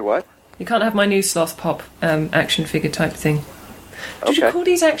can have your what? You can't have my new sloth pop action figure type thing. Did you call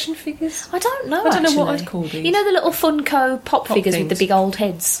these action figures? I don't know, I don't know what actually. I'd call these. You know the little Funko pop figures things. with the big old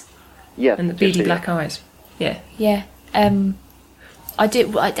heads? Yeah. And the beady black eyes. Yeah. Yeah. I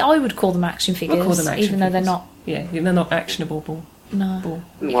would call them action figures, We'll call them action even though they're figures. not. Yeah, they're not actionable ball. No.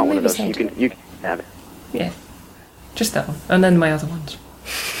 You You want can one move of those? his head. You can have it. Yeah. Just that one. And then my other ones.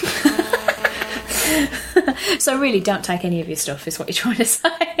 So really, don't take any of your stuff, is what you're trying to You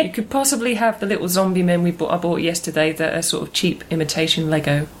say. could possibly have the little zombie men I bought yesterday that are sort of cheap imitation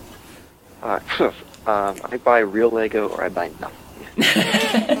Lego. I buy real Lego or I buy nothing.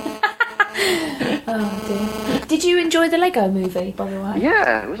 Oh dear. Did you enjoy the Lego movie, by the way?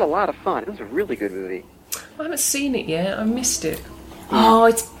 Yeah, it was a lot of fun. It was a really good movie. I haven't seen it yet. I missed it. Oh,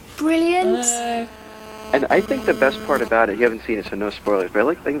 it's brilliant. And I think the best part about it, you haven't seen it, so no spoilers, but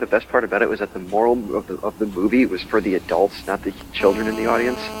I think the best part about it was that the moral of the movie was for the adults, not the children in the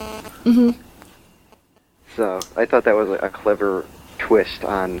audience. Mm-hmm. So I thought that was a clever twist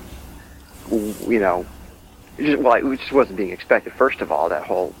on, it just wasn't being expected. First of all, that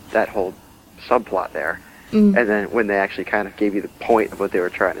whole subplot there, and then when they actually kind of gave you the point of what they were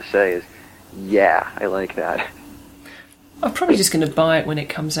trying to say is, yeah, I like that. I'm probably just going to buy it when it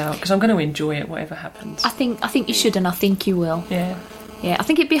comes out because I'm going to enjoy it, whatever happens. I think you should, and I think you will. Yeah. Yeah, I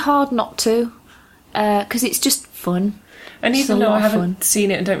think it'd be hard not to, because it's just fun. And It's even a though lot I of haven't fun. seen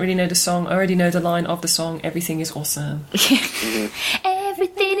it and don't really know the song, I already know the line of the song, everything is awesome.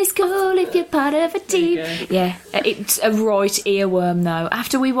 Everything is cool if you're part of a team. Yeah, it's a right earworm though.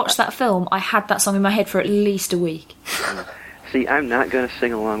 After we watched that film, I had that song in my head for at least a week. See, I'm not going to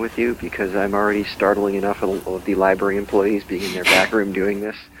sing along with you because I'm already startling enough of the library employees being in their back room doing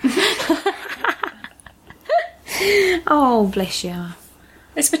this. Oh, bless you.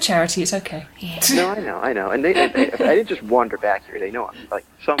 It's for charity. It's okay. Yeah. No, I know. And they didn't just wander back here. They know I'm like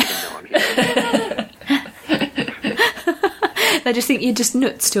some of them know I'm here. They just think you're just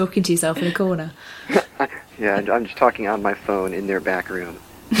nuts talking to yourself in a corner. Yeah, I'm just talking on my phone in their back room.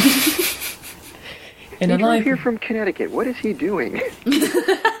 In He a drove live. here from Connecticut. What is he doing?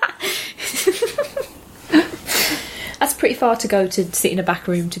 That's pretty far to go to sit in a back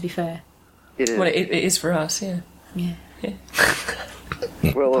room, to be fair. It is. Well, it is for us, yeah. Yeah.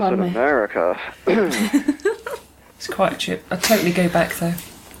 Well, Pardon listen, me. America. It's quite a trip. I'd totally go back, though.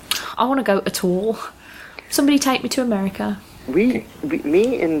 I want to go at all. Somebody take me to America. Me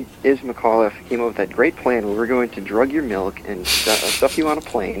and Iz McAuliffe came up with that great plan where we're going to drug your milk and stuff you on a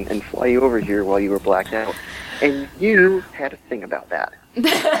plane and fly you over here while you were blacked out. And you had a thing about that.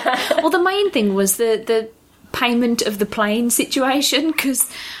 Well, the main thing was the payment of the plane situation,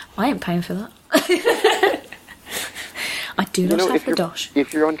 because I ain't paying for that. I do not have the dosh.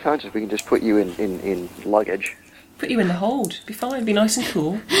 If you're unconscious, we can just put you in luggage. Put you in the hold. Be fine. Be nice and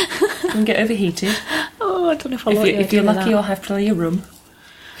cool. Don't get overheated. Oh, I don't know if I If, like you, the if you're idea of lucky, that. I'll have plenty of room.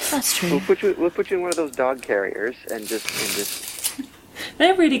 That's true. We'll put you in one of those dog carriers and just.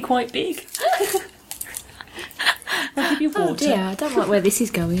 They're really quite big. I'll give you Oh water. dear, I don't like where this is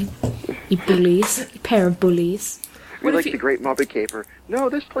going. You bullies. You pair of bullies. We What if like you- the Great Muppet Caper. No,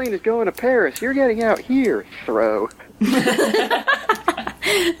 this plane is going to Paris. You're getting out here. Throw.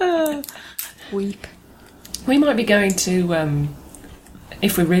 Weep. We might be going to,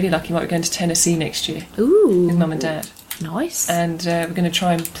 if we're really lucky, might be going to Tennessee next year Ooh. with Mum and Dad. Nice. And we're going to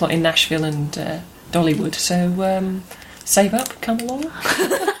try and plot in Nashville and Dollywood. So save up, come along.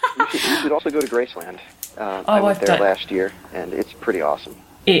 You should also go to Graceland. I I've went there done- last year, and it's pretty awesome.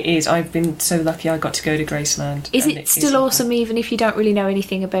 It is. I've been so lucky I got to go to Graceland. Is and it still awesome even if you don't really know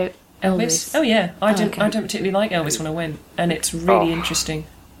anything about Elvis? Oh yeah, I Oh, don't. okay. I don't particularly like Elvis when I went, and it's really Oh. interesting.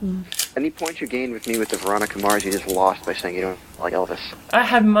 Any points you gained with me with the Veronica Mars, you just lost by saying you don't like Elvis. I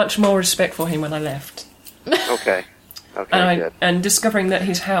had much more respect for him when I left, Okay. Okay, good. and discovering that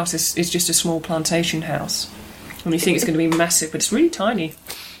his house is just a small plantation house. And you think it's going to be massive, but it's really tiny.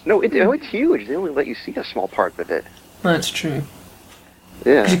 No, it's huge. They only let you see a small part of it. That's true.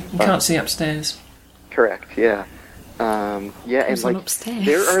 Yeah. You can't see upstairs. Correct, yeah. Yeah, and Comes on like, upstairs.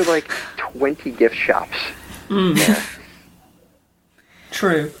 there are like 20 gift shops.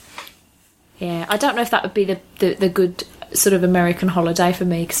 True. Yeah, I don't know if that would be the good sort of American holiday for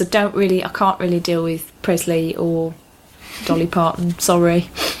me, because I can't really deal with Presley or Dolly Parton. Sorry.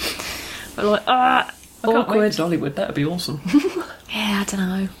 But like, I can't wait awkward. to Dollywood. That would be awesome. Yeah, I don't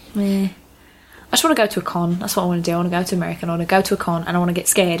know. Yeah. I just want to go to a con. That's what I want to do. I want to go to America and I want to go to a con and I want to get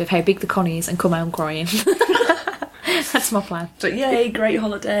scared of how big the con is and come home crying. That's my plan. So yay, great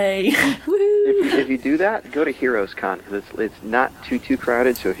holiday. If you do that, go to Heroes Con, because it's not too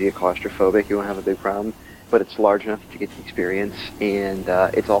crowded, so if you get claustrophobic, you won't have a big problem. But it's large enough that you get the experience, and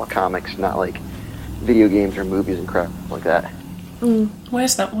it's all comics, not like video games or movies and crap like that.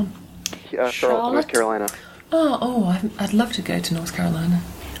 Where's that one? Charlotte, North Carolina. I'd love to go to North Carolina.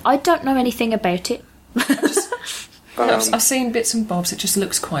 I don't know anything about it. I've seen bits and bobs. It just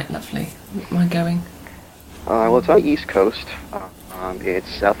looks quite lovely. Wouldn't mind going. Well, it's on the East Coast. It's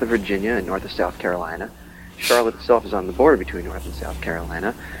south of Virginia and north of South Carolina. Charlotte itself is on the border between North and South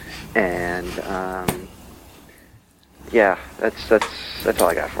Carolina, and yeah, that's all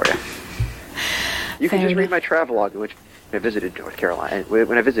I got for you. You can Fair just read enough. my travelogue, in which I visited North Carolina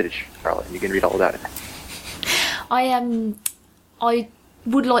when I visited Charlotte, and you can read all about it. I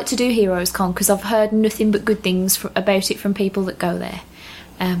would like to do Heroes Con because I've heard nothing but good things about it from people that go there.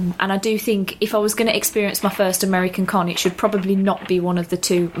 And I do think if I was going to experience my first American con, it should probably not be one of the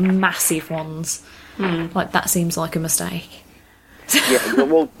two massive ones. Like that seems like a mistake. Yeah,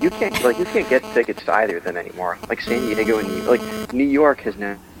 well, you can't get tickets to either of them anymore. Like San Diego and New York has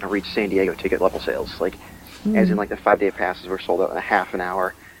now reached San Diego ticket level sales. Like, as in like the 5-day passes were sold out in a half an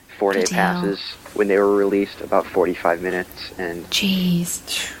hour. 4-day Bloody hell. passes when they were released about 45 minutes, and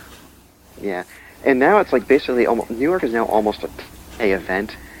Jeez. yeah, and now it's like basically New York is now almost a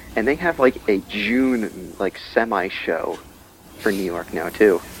event, and they have like a June like semi show for New York now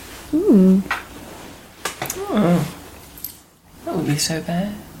too. That wouldn't be so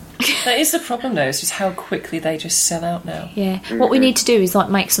bad. That is the problem, though. It's just how quickly they just sell out now. Yeah. What we need to do is like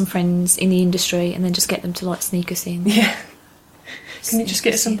make some friends in the industry and then just get them to like sneak us in. Yeah. Can you just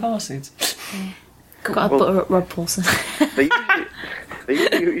get some passes? Got to butter up Rob Paulson.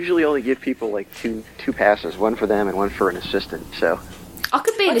 They usually only give people like two passes, one for them and one for an assistant. So I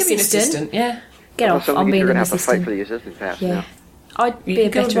could be an I'll give you assistant. Yeah. Get off. so I'm being you're an gonna have to fight assistant. for the assistant pass Yeah. now. I'd You be a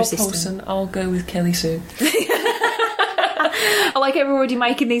can go with better Rob assistant. Paulson. I'll go with Kelly Sue. I like we're already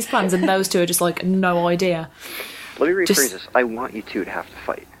making these plans, and those two are just like, no idea. Let me rephrase this. I want you two to have to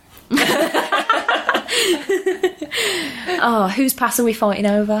fight. Oh, whose pass are we fighting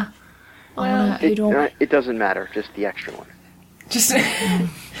over? Well, it doesn't matter. Just the extra one. Just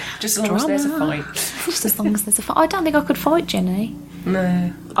as long as there's a fight. Just as long as there's a fight. I don't think I could fight, Jenny.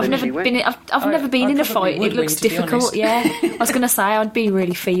 No. I've never been in a fight. It looks difficult. Yeah. I was going to say I'd be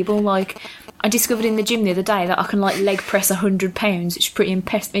really feeble. Like, I discovered in the gym the other day that I can like leg press 100 pounds, which is pretty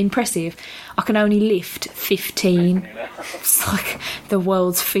impressive. I can only lift 15. It's like the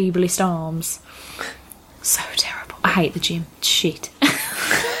world's feeblest arms. So terrible. I hate the gym. It's shit.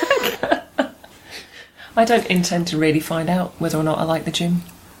 I don't intend to really find out whether or not I like the gym.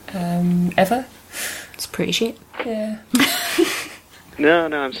 Ever. It's pretty shit. Yeah. No,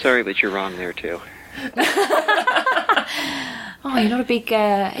 I'm sorry, but you're wrong there too. Oh, you're not a big...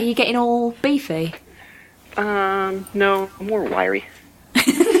 are you getting all beefy? No, more wiry.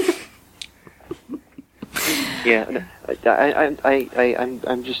 Yeah,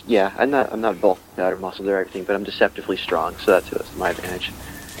 I'm just, yeah, I'm not bulked out or muscled or everything, but I'm deceptively strong, so that's my advantage.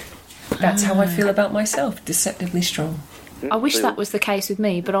 That's how I feel about myself, deceptively strong. I wish that was the case with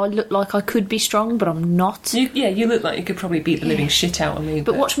me, but I look like I could be strong, but I'm not. You look like you could probably beat the living shit out of me.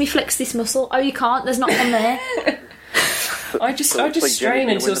 But watch me flex this muscle. Oh, you can't. There's not one there. I just strain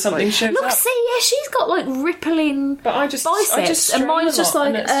until something shows Look, up. see, yeah, she's got like rippling biceps, and mine's just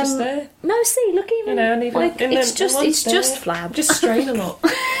like just there. No, see, look, even and even like it's just flab. Just strain a lot.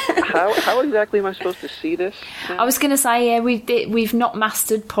 How exactly am I supposed to see this? I was going to say, yeah, we've not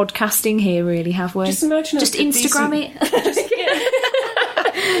mastered podcasting here, really, have we? Just imagine just Instagram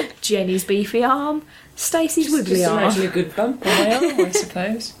it. Jenny's beefy arm, Stacey's wiggly arm. Just imagine a good bump on my arm, I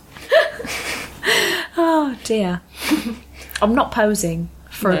suppose. Oh dear. I'm not posing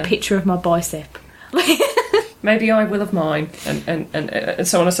for a picture of my bicep. Maybe I will of mine, and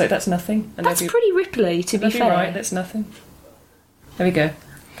someone will say that's nothing. And that's pretty ripply, to be fair. Right, that's nothing. There we go.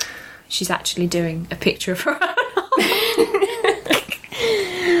 She's actually doing a picture of her.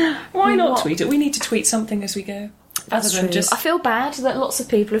 Why not tweet it? We need to tweet something as we go. That's true. I feel bad that lots of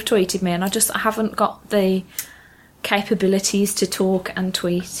people have tweeted me, and I haven't got the capabilities to talk and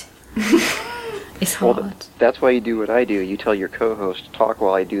tweet. It's hard. Well, that's why you do what I do. You tell your co-host to talk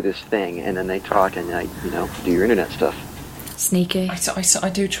while I do this thing, and then they talk, and I, do your internet stuff. Sneaky. I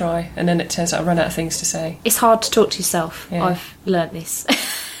do try, and then it turns out I run out of things to say. It's hard to talk to yourself. Yeah. I've learnt this.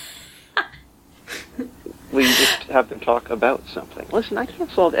 We just have them talk about something. Listen, I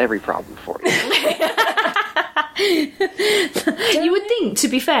can't solve every problem for you. You would think, to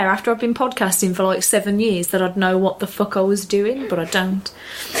be fair, after I've been podcasting for like 7 years, that I'd know what the fuck I was doing, but I don't.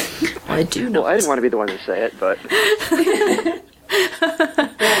 I do not. Well, I didn't want to be the one to say it, but...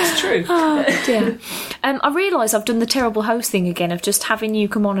 That's true. Oh, dear. I realise I've done the terrible host thing again of just having you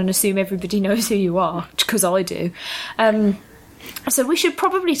come on and assume everybody knows who you are, because I do. So we should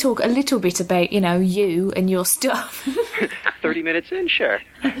probably talk a little bit about, you and your stuff. 30 minutes in, sure.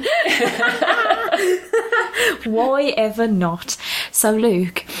 Why ever not? So,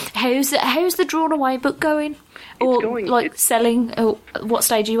 Luke, how's the Drawn Away book going? Or, selling? What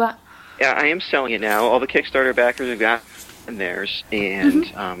stage are you at? Yeah, I am selling it now. All the Kickstarter backers have gotten theirs,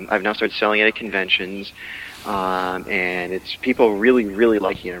 and I've now started selling it at conventions. And it's people really, really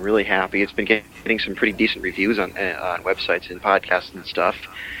liking it. I'm really happy. It's been getting some pretty decent reviews on websites and podcasts and stuff.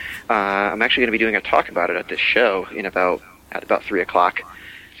 I'm actually going to be doing a talk about it at this show at about 3 o'clock.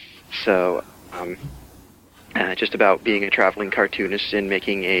 So, just about being a traveling cartoonist and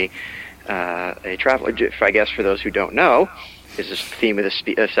making a traveler. I guess for those who don't know, is this the theme of this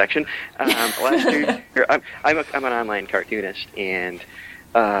section. Last year, I'm an online cartoonist, and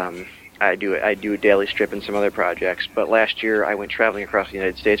I do a daily strip and some other projects, but last year I went traveling across the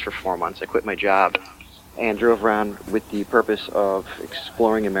United States for 4 months. I quit my job and drove around with the purpose of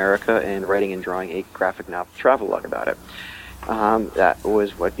exploring America and writing and drawing a graphic novel travelogue about it. That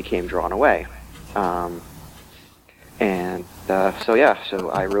was what became Drawn Away. So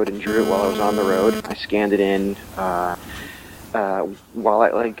I wrote and drew it while I was on the road. I scanned it in while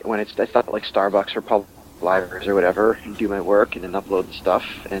I thought like Starbucks or public libraries or whatever, and do my work and then upload the stuff,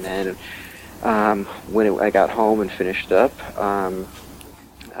 and then when I got home and finished up, I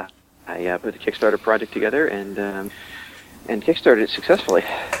put the Kickstarter project together and kickstarted it successfully.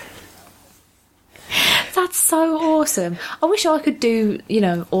 That's so awesome. I wish I could do,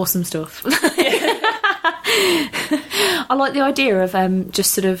 awesome stuff. I like the idea of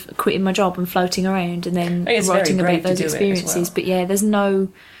just sort of quitting my job and floating around and then writing about those experiences. But yeah,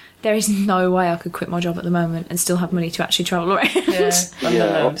 there is no way I could quit my job at the moment and still have money to actually travel around. Yeah.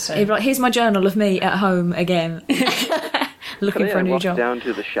 Like, here's my journal of me at home again. looking for a new job. Today I walked down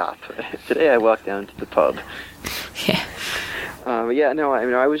to the shop. Today I walked down to the pub. Yeah. I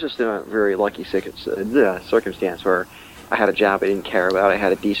was just in a very lucky circumstance where I had a job I didn't care about. I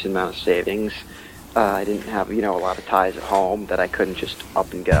had a decent amount of savings. I didn't have, a lot of ties at home that I couldn't just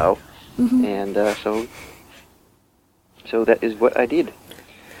up and go. Mm-hmm. And so that is what I did.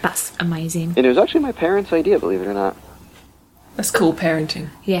 That's amazing. And it was actually my parents' idea, believe it or not. That's cool parenting.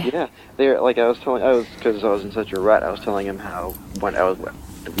 Yeah. Yeah. Because I was in such a rut, I was telling them how, when I was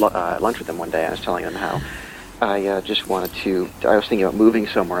at lunch with them one day, I was telling them how I just wanted to, I was thinking about moving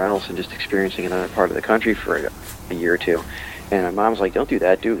somewhere else and just experiencing another part of the country for a year or two. And my mom was like, don't do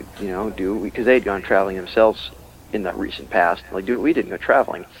that, because they had gone traveling themselves in the recent past. Like, dude, we didn't go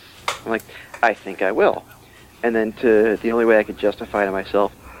traveling. I'm like, I think I will. And then the only way I could justify to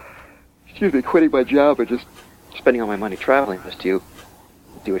myself, quitting my job and just spending all my money traveling was to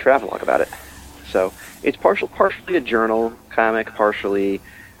do a travelogue about it. So it's partially a journal comic, partially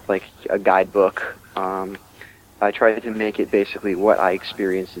like a guidebook. I tried to make it basically what I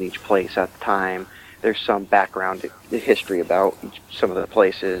experienced in each place at the time. There's some background history about some of the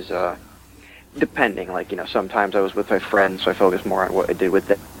places, depending. Like, sometimes I was with my friends, so I focused more on what I did with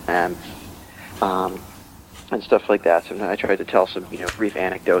them, and stuff like that. So I tried to tell some, brief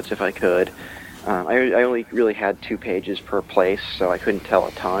anecdotes if I could. I only really had 2 pages per place, so I couldn't tell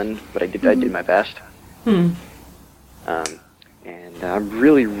a ton, but I did my best. And I'm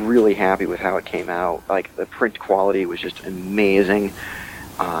really, really happy with how it came out. Like, the print quality was just amazing.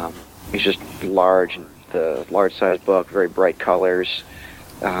 It's just large, the large-sized book, very bright colors.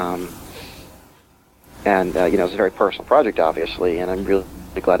 It's a very personal project, obviously, and I'm really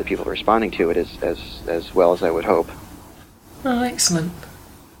glad that people are responding to it as well as I would hope. Oh, excellent.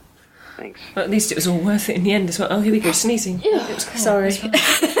 Thanks. Well, at least it was all worth it in the end as well. Oh, here we go, sneezing. It was cool. Sorry.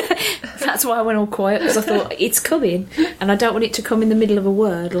 That's why I went all quiet, because I thought, it's coming, and I don't want it to come in the middle of a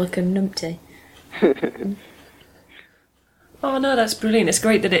word like a numpty. Oh, no, that's brilliant. It's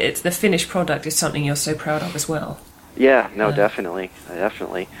great that it's the finished product is something you're so proud of as well. Yeah, no, definitely.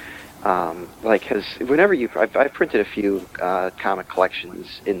 Because whenever I've printed a few comic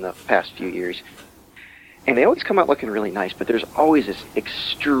collections in the past few years, and they always come out looking really nice, but there's always this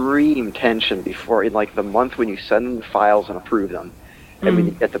extreme tension before, in like the month when you send them the files and approve them, and when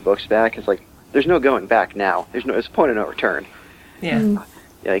you get the books back, it's like, there's no going back now. There's a point of no return. Yeah.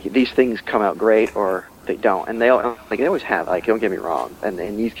 Like, these things come out great, or they don't, and they always have. Like, don't get me wrong, and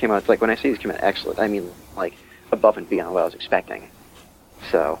these came out. It's like, when I say these came out excellent, I mean like above and beyond what I was expecting.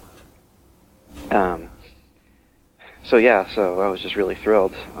 So I was just really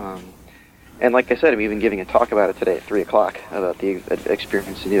thrilled. And like I said, I'm even giving a talk about it today at 3 o'clock about the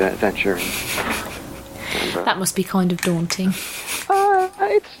experience of the adventure. That must be kind of daunting.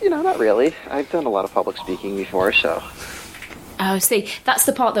 It's not really. I've done a lot of public speaking before, so. Oh, see, that's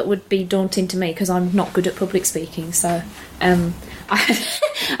the part that would be daunting to me, because I'm not good at public speaking. So, I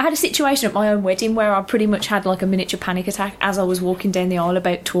had a situation at my own wedding where I pretty much had like a miniature panic attack as I was walking down the aisle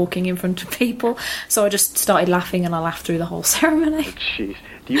about talking in front of people. So I just started laughing, and I laughed through the whole ceremony. Jeez,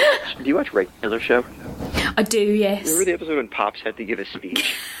 do you watch Regular Show? I do, yes. Remember the episode when Pops had to give a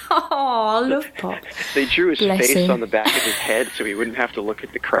speech? Oh, I love Pop. They drew his Bless face him. on the back of his head so he wouldn't have to look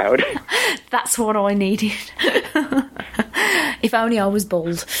at the crowd. That's what I needed. If only I was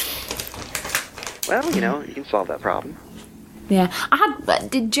bald. Well, you can solve that problem. Yeah, I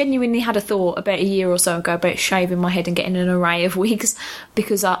genuinely had a thought about a year or so ago about shaving my head and getting an array of wigs,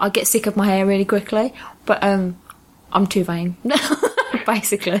 because I get sick of my hair really quickly. But I'm too vain,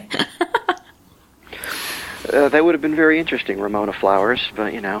 basically. That would have been very interesting, Ramona Flowers,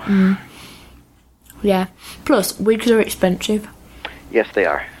 but Yeah. Plus, wigs are expensive. Yes, they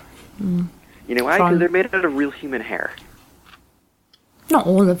are. You know why? Fun. Because they're made out of real human hair. Not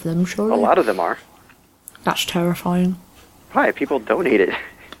all of them, surely. A lot of them are. That's terrifying. Why? People donate it.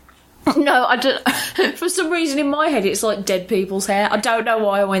 No, I don't. For some reason in my head it's like dead people's hair. I don't know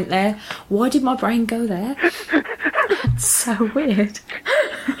why I went there. Why did my brain go there? It's so weird.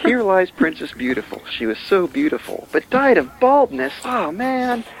 Here lies Princess Beautiful. She was so beautiful, but died of baldness. Oh,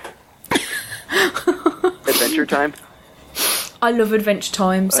 man. Adventure Time? I love Adventure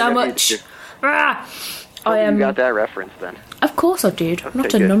Time so much. You got that reference then. Of course I did. Okay,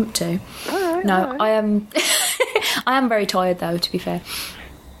 Not a good. numpty. All No, right. I am. I am very tired though, to be fair.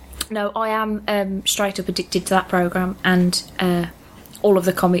 No, I am straight up addicted to that programme and all of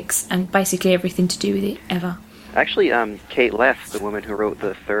the comics and basically everything to do with it ever. Actually, Kate Leff, the woman who wrote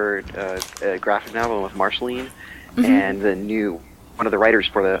the third graphic novel with Marceline, and one of the writers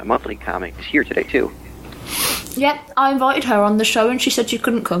for the monthly comic, is here today too. Yeah, I invited her on the show and she said she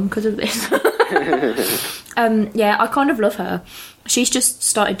couldn't come because of this. Yeah, I kind of love her. She's just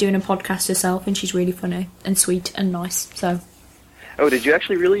started doing a podcast herself, and she's really funny and sweet and nice. So. Oh, did you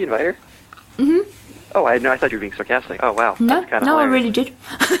actually really invite her? Mhm. Oh, I thought you were being sarcastic. Oh, wow. No, That's no, I hilarious. really did.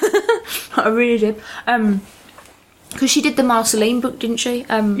 I really did. Because she did the Marceline book, didn't she?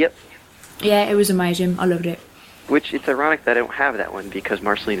 Yep. Yeah, it was amazing. I loved it. Which, it's ironic that I don't have that one, because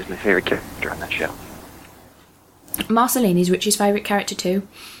Marceline is my favorite character on that show. Marceline is Richie's favourite character too,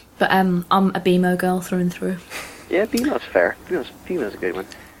 but I'm a BMO girl through and through. Yeah, BMO's fair. BMO's a good one.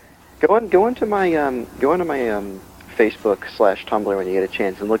 Go on to my Facebook/Tumblr when you get a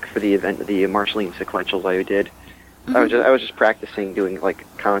chance and look for the event, the Marceline sequentials I did. Mm-hmm. I was just practicing doing like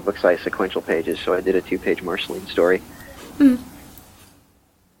comic book size sequential pages, so I did a 2-page Marceline story. Mm.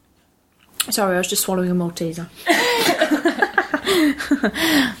 Sorry, I was just swallowing a Malteser.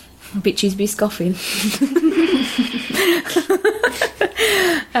 Bitches be scoffing.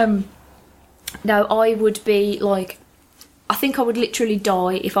 No, I would be like, I think I would literally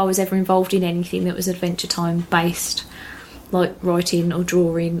die if I was ever involved in anything that was Adventure Time based, like writing or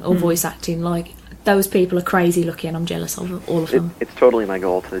drawing or voice acting. Like, those people are crazy lucky, and I'm jealous of all of them. It's totally my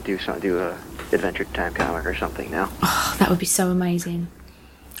goal to do a Adventure Time comic or something now. Oh, that would be so amazing.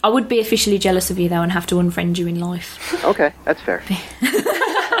 I would be officially jealous of you though, and have to unfriend you in life. Okay, that's fair.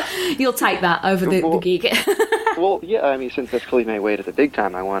 You'll take that over the gig. Well, yeah, I mean, since that's clearly my way to the big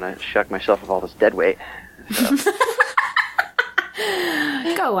time, I want to shuck myself of all this dead weight. So.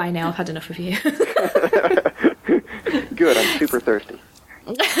 Go away now, I've had enough of you. Good, I'm super thirsty.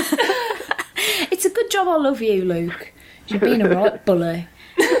 It's a good job I love you, Luke. You've been a right bully.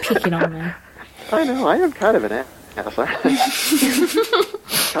 Picking on me. I know, I am kind of an ass.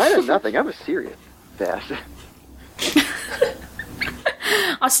 Kind of nothing, I'm a serious ass.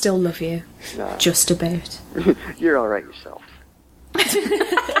 I still love you. Nah. Just about. You're alright yourself.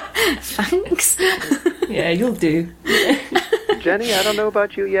 Thanks. Yeah, you'll do. Jenny, I don't know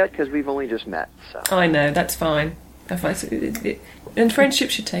about you yet, because we've only just met, so... I know, that's fine. And friendship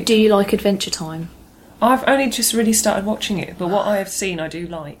should take... Do you like Adventure Time? I've only just really started watching it, but what I have seen I do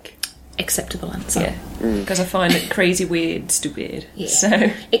like. Acceptable answer. Yeah. Because I find it crazy, weird, stupid. Yeah.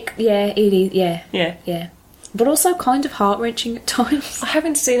 So... It is, yeah. Yeah. Yeah. But also kind of heart-wrenching at times. I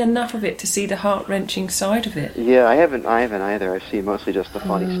haven't seen enough of it to see the heart-wrenching side of it. Yeah, I haven't either. I've seen mostly just the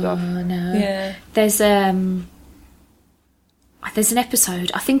funny stuff. Oh, no. Yeah. There's an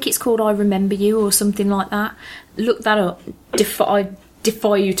episode, I think it's called I Remember You or something like that. Look that up. I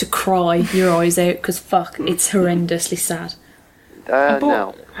defy you to cry your eyes out, because fuck, it's horrendously sad.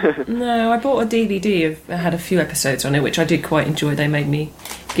 No. No, I bought a DVD I had a few episodes on it, which I did quite enjoy. They made me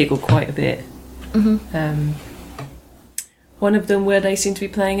giggle quite a bit. Mm-hmm. One of them where they seem to be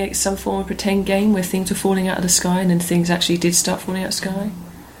playing some form of pretend game where things were falling out of the sky and then things actually did start falling out of the sky.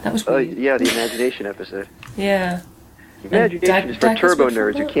 That was weird. Yeah, the imagination episode. Yeah. Imagination is for turbo was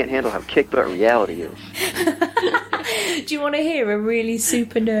nerds who can't handle how kick-butt reality is. Do you want to hear a really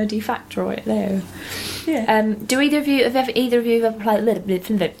super nerdy fact right there? Yeah. Do either of you ever played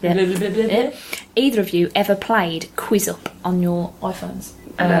either of you ever played Quiz Up on your iPhones?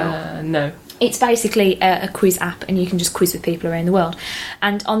 No. It's basically a quiz app, and you can just quiz with people around the world.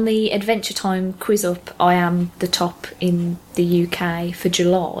 And on the Adventure Time Quiz Up, I am the top in the UK for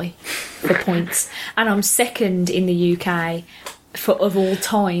July for points, and I'm second in the UK of all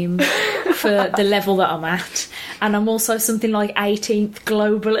time for the level that I'm at, and I'm also something like 18th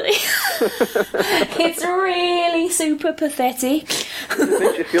globally. It's really super pathetic. If it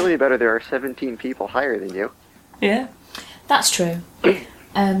makes you feel any better, there are 17 people higher than you. Yeah. That's true.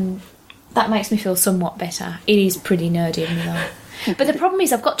 That makes me feel somewhat better. It is pretty nerdy of me though. But the problem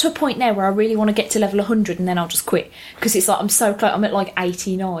is I've got to a point now where I really want to get to level 100 and then I'll just quit. Because it's like I'm so close. I'm at like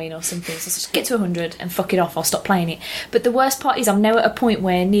 89 or something. So just get to 100 and fuck it off. I'll stop playing it. But the worst part is I'm now at a point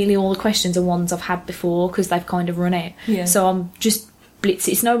where nearly all the questions are ones I've had before because they've kind of run out. Yeah. So I'm just blitz.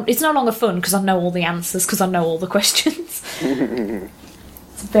 It's no longer fun because I know all the answers because I know all the questions.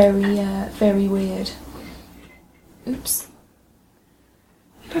 It's very weird. Oops.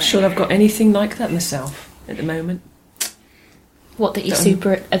 I'm not sure I've got anything like that myself at the moment. What, that you're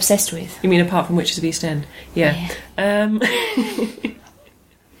super obsessed with? You mean apart from Witches of East End? Yeah.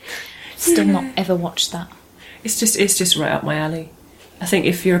 Still not ever watched that. It's just right up my alley. I think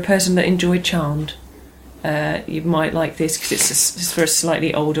if you're a person that enjoyed Charmed, you might like this because it's for a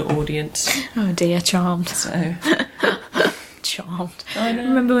slightly older audience. Oh dear, Charmed. So Charmed. I know.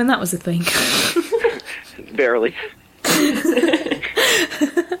 Remember when that was a thing? Barely.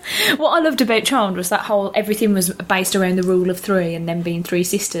 What I loved about Charmed was that everything was based around the rule of three and them being three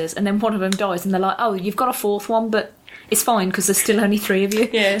sisters, and then one of them dies and they're like, oh, you've got a fourth one, but It's fine because there's still only 3 of you.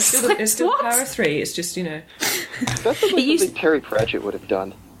 Yeah, it's still the What? power of 3. It's just, That's like something Terry Pratchett would have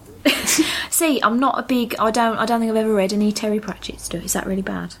done. See, I'm not a big. I don't think I've ever read any Terry Pratchett stuff. Is that really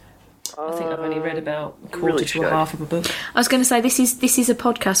bad? I think I've only read about a quarter really to should. a half of a book. I was going to say this is a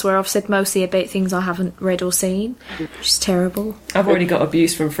podcast where I've said mostly about things I haven't read or seen, which is terrible. I've already got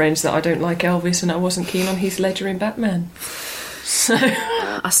abuse from friends that I don't like Elvis and I wasn't keen on Heath Ledger in Batman. So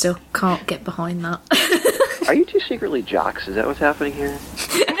I still can't get behind that. Are you two secretly jocks? Is that what's happening here?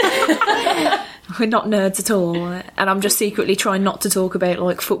 We're not nerds at all, and I'm just secretly trying not to talk about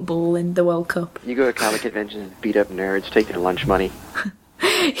like football and the World Cup. You go to comic conventions and beat up nerds, take their lunch money.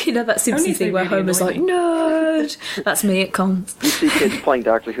 You know that Only Simpsons if they thing where really Homer's annoy like, me. nerd! That's me at cons. You see kids playing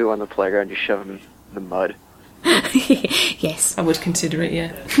Doctor Who on the playground, you shove them in the mud. Yes. I would consider it,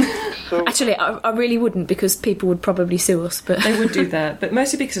 yeah. So, Actually, I really wouldn't because people would probably sue us, but... They would do that, but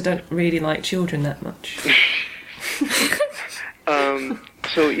mostly because I don't really like children that much.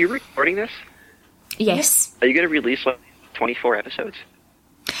 so you're recording this? Yes. Are you going to release like 24 episodes?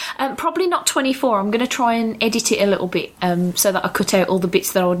 Probably not 24. I'm going to try and edit it a little bit so that I cut out all the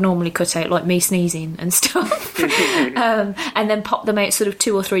bits that I would normally cut out, like me sneezing and stuff. And then pop them out sort of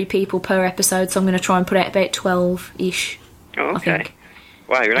 2 or 3 people per episode. So I'm going to try and put out about 12-ish. Oh, I okay. think.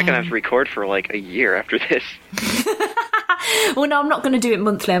 Wow, you're not going to have to record for like a year after this. Well, no, I'm not going to do it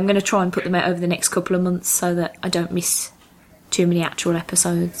monthly. I'm going to try and put them out over the next couple of months so that I don't miss too many actual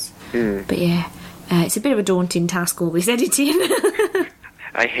episodes. But yeah, it's a bit of a daunting task, all this editing.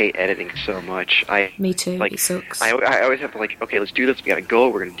 I hate editing so much. Me too, Like, it sucks. I always have to like, okay, let's do this. We got to go.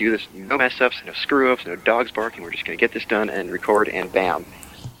 We're going to do this. No mess ups, no screw ups, no dogs barking. We're just going to get this done and record and bam.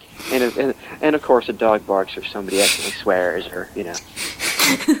 And of course, a dog barks or somebody accidentally swears or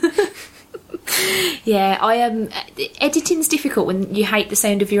Yeah, editing's difficult when you hate the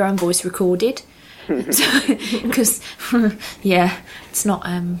sound of your own voice recorded. Because, yeah, it's not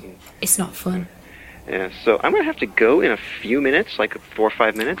fun. Yeah. So I'm going to have to go in a few minutes, like 4 or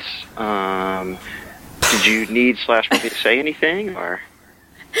 5 minutes. Did you need / want me to say anything or?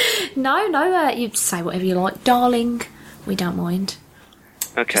 No, you say whatever you like, darling. We don't mind.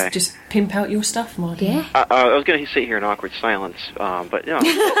 Okay. Just pimp out your stuff, Marty. Yeah. I was going to sit here in awkward silence, but no.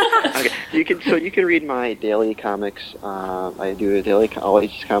 Okay. You can read my daily comics. I do a daily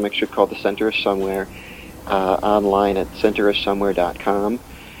all-ages comic strip called The Center of Somewhere online at centerofsomewhere.com.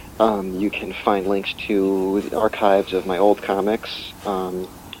 You can find links to the archives of my old comics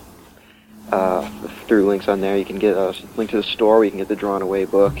through links on there. You can get a link to the store where you can get the Drawn Away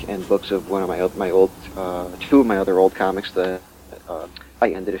book and books of one of my old 2 of my other old comics that I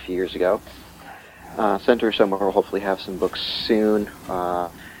ended a few years ago. Center of Somewhere will hopefully have some books soon.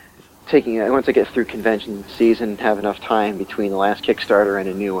 Once I get through convention season, have enough time between the last Kickstarter and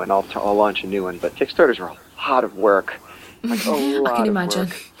a new one, I'll launch a new one. But Kickstarters are a lot of work. Like a lot I can of imagine.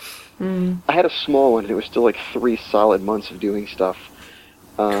 work. I had a small one, and it was still like 3 solid months of doing stuff.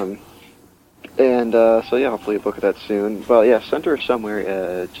 So yeah, hopefully a book of that soon. Well, yeah, Center of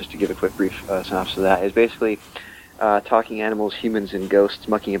Somewhere, just to give a quick brief synopsis of that, is basically talking animals, humans, and ghosts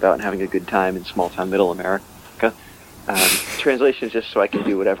mucking about and having a good time in small-town middle America. Translation is just so I can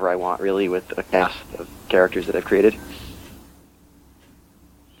do whatever I want, really, with a cast of characters that I've created.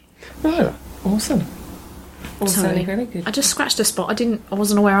 Oh, awesome. All Sorry. sounding very good. I just scratched a spot I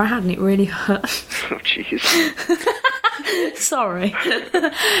wasn't aware I had, and it really hurt. Oh, jeez. Sorry.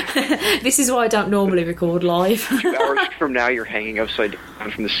 This is why I don't normally record live. 2 hours from now, you're hanging upside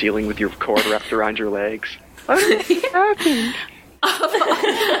down from the ceiling with your cord wrapped around your legs. What happened?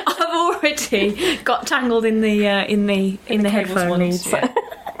 I've already got tangled in the headphone leads. Yeah.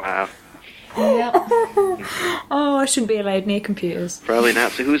 Wow. Yeah. Oh, I shouldn't be allowed near computers. Probably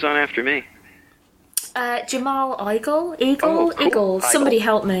not. So who's on after me? Jamal Eagle? Oh, cool. Eagle. Somebody Eagle.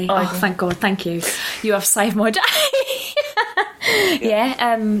 help me. Oh, thank God, thank you. You have saved my day.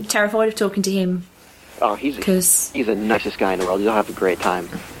 Yeah, terrified of talking to him. Oh, he's the nicest guy in the world. You'll have a great time.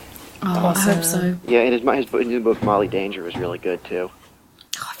 Oh, I hope so. Yeah, and his new book, Molly Danger, was really good, too.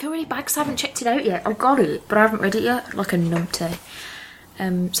 Oh, I feel really bad because I haven't checked it out yet. I've got it, but I haven't read it yet. Like a numpty.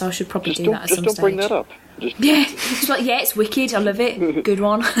 So I should probably do that at some stage. Just don't bring that up. Yeah, it's like, yeah, it's wicked. I love it. Good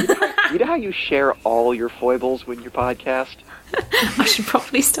one. You know how you share all your foibles with your podcast? I should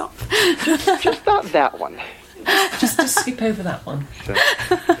probably stop. Just not that one. Just skip over that one. So,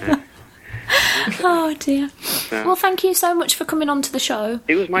 yeah. Oh dear. Well, thank you so much for coming on to the show.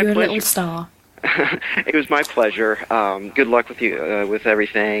 It was my You're pleasure. a little star. It was my pleasure. Good luck with you with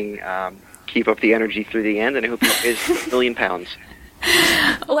everything. Keep up the energy through the end, and I hope you raise £1 million.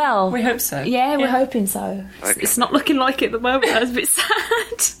 Well, We hope so. yeah, we're hoping so. Okay. It's not looking like it at the moment. That was a bit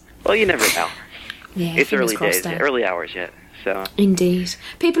sad. Well, you never know. Yeah, it's fingers early crossed, days, Dave. early hours yet. So Indeed.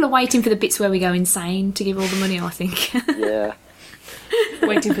 People are waiting for the bits where we go insane to give all the money, I think. yeah.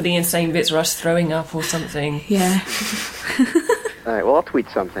 Waiting for the insane bits, or us throwing up or something. Yeah. All right. Well, I'll tweet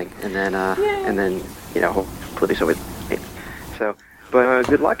something, and then hopefully so. So, but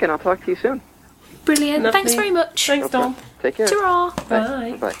good luck, and I'll talk to you soon. Brilliant. Lovely. Thanks very much. Thanks, Dom. Take care. Ta-ra.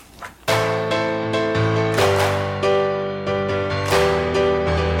 Bye. Bye.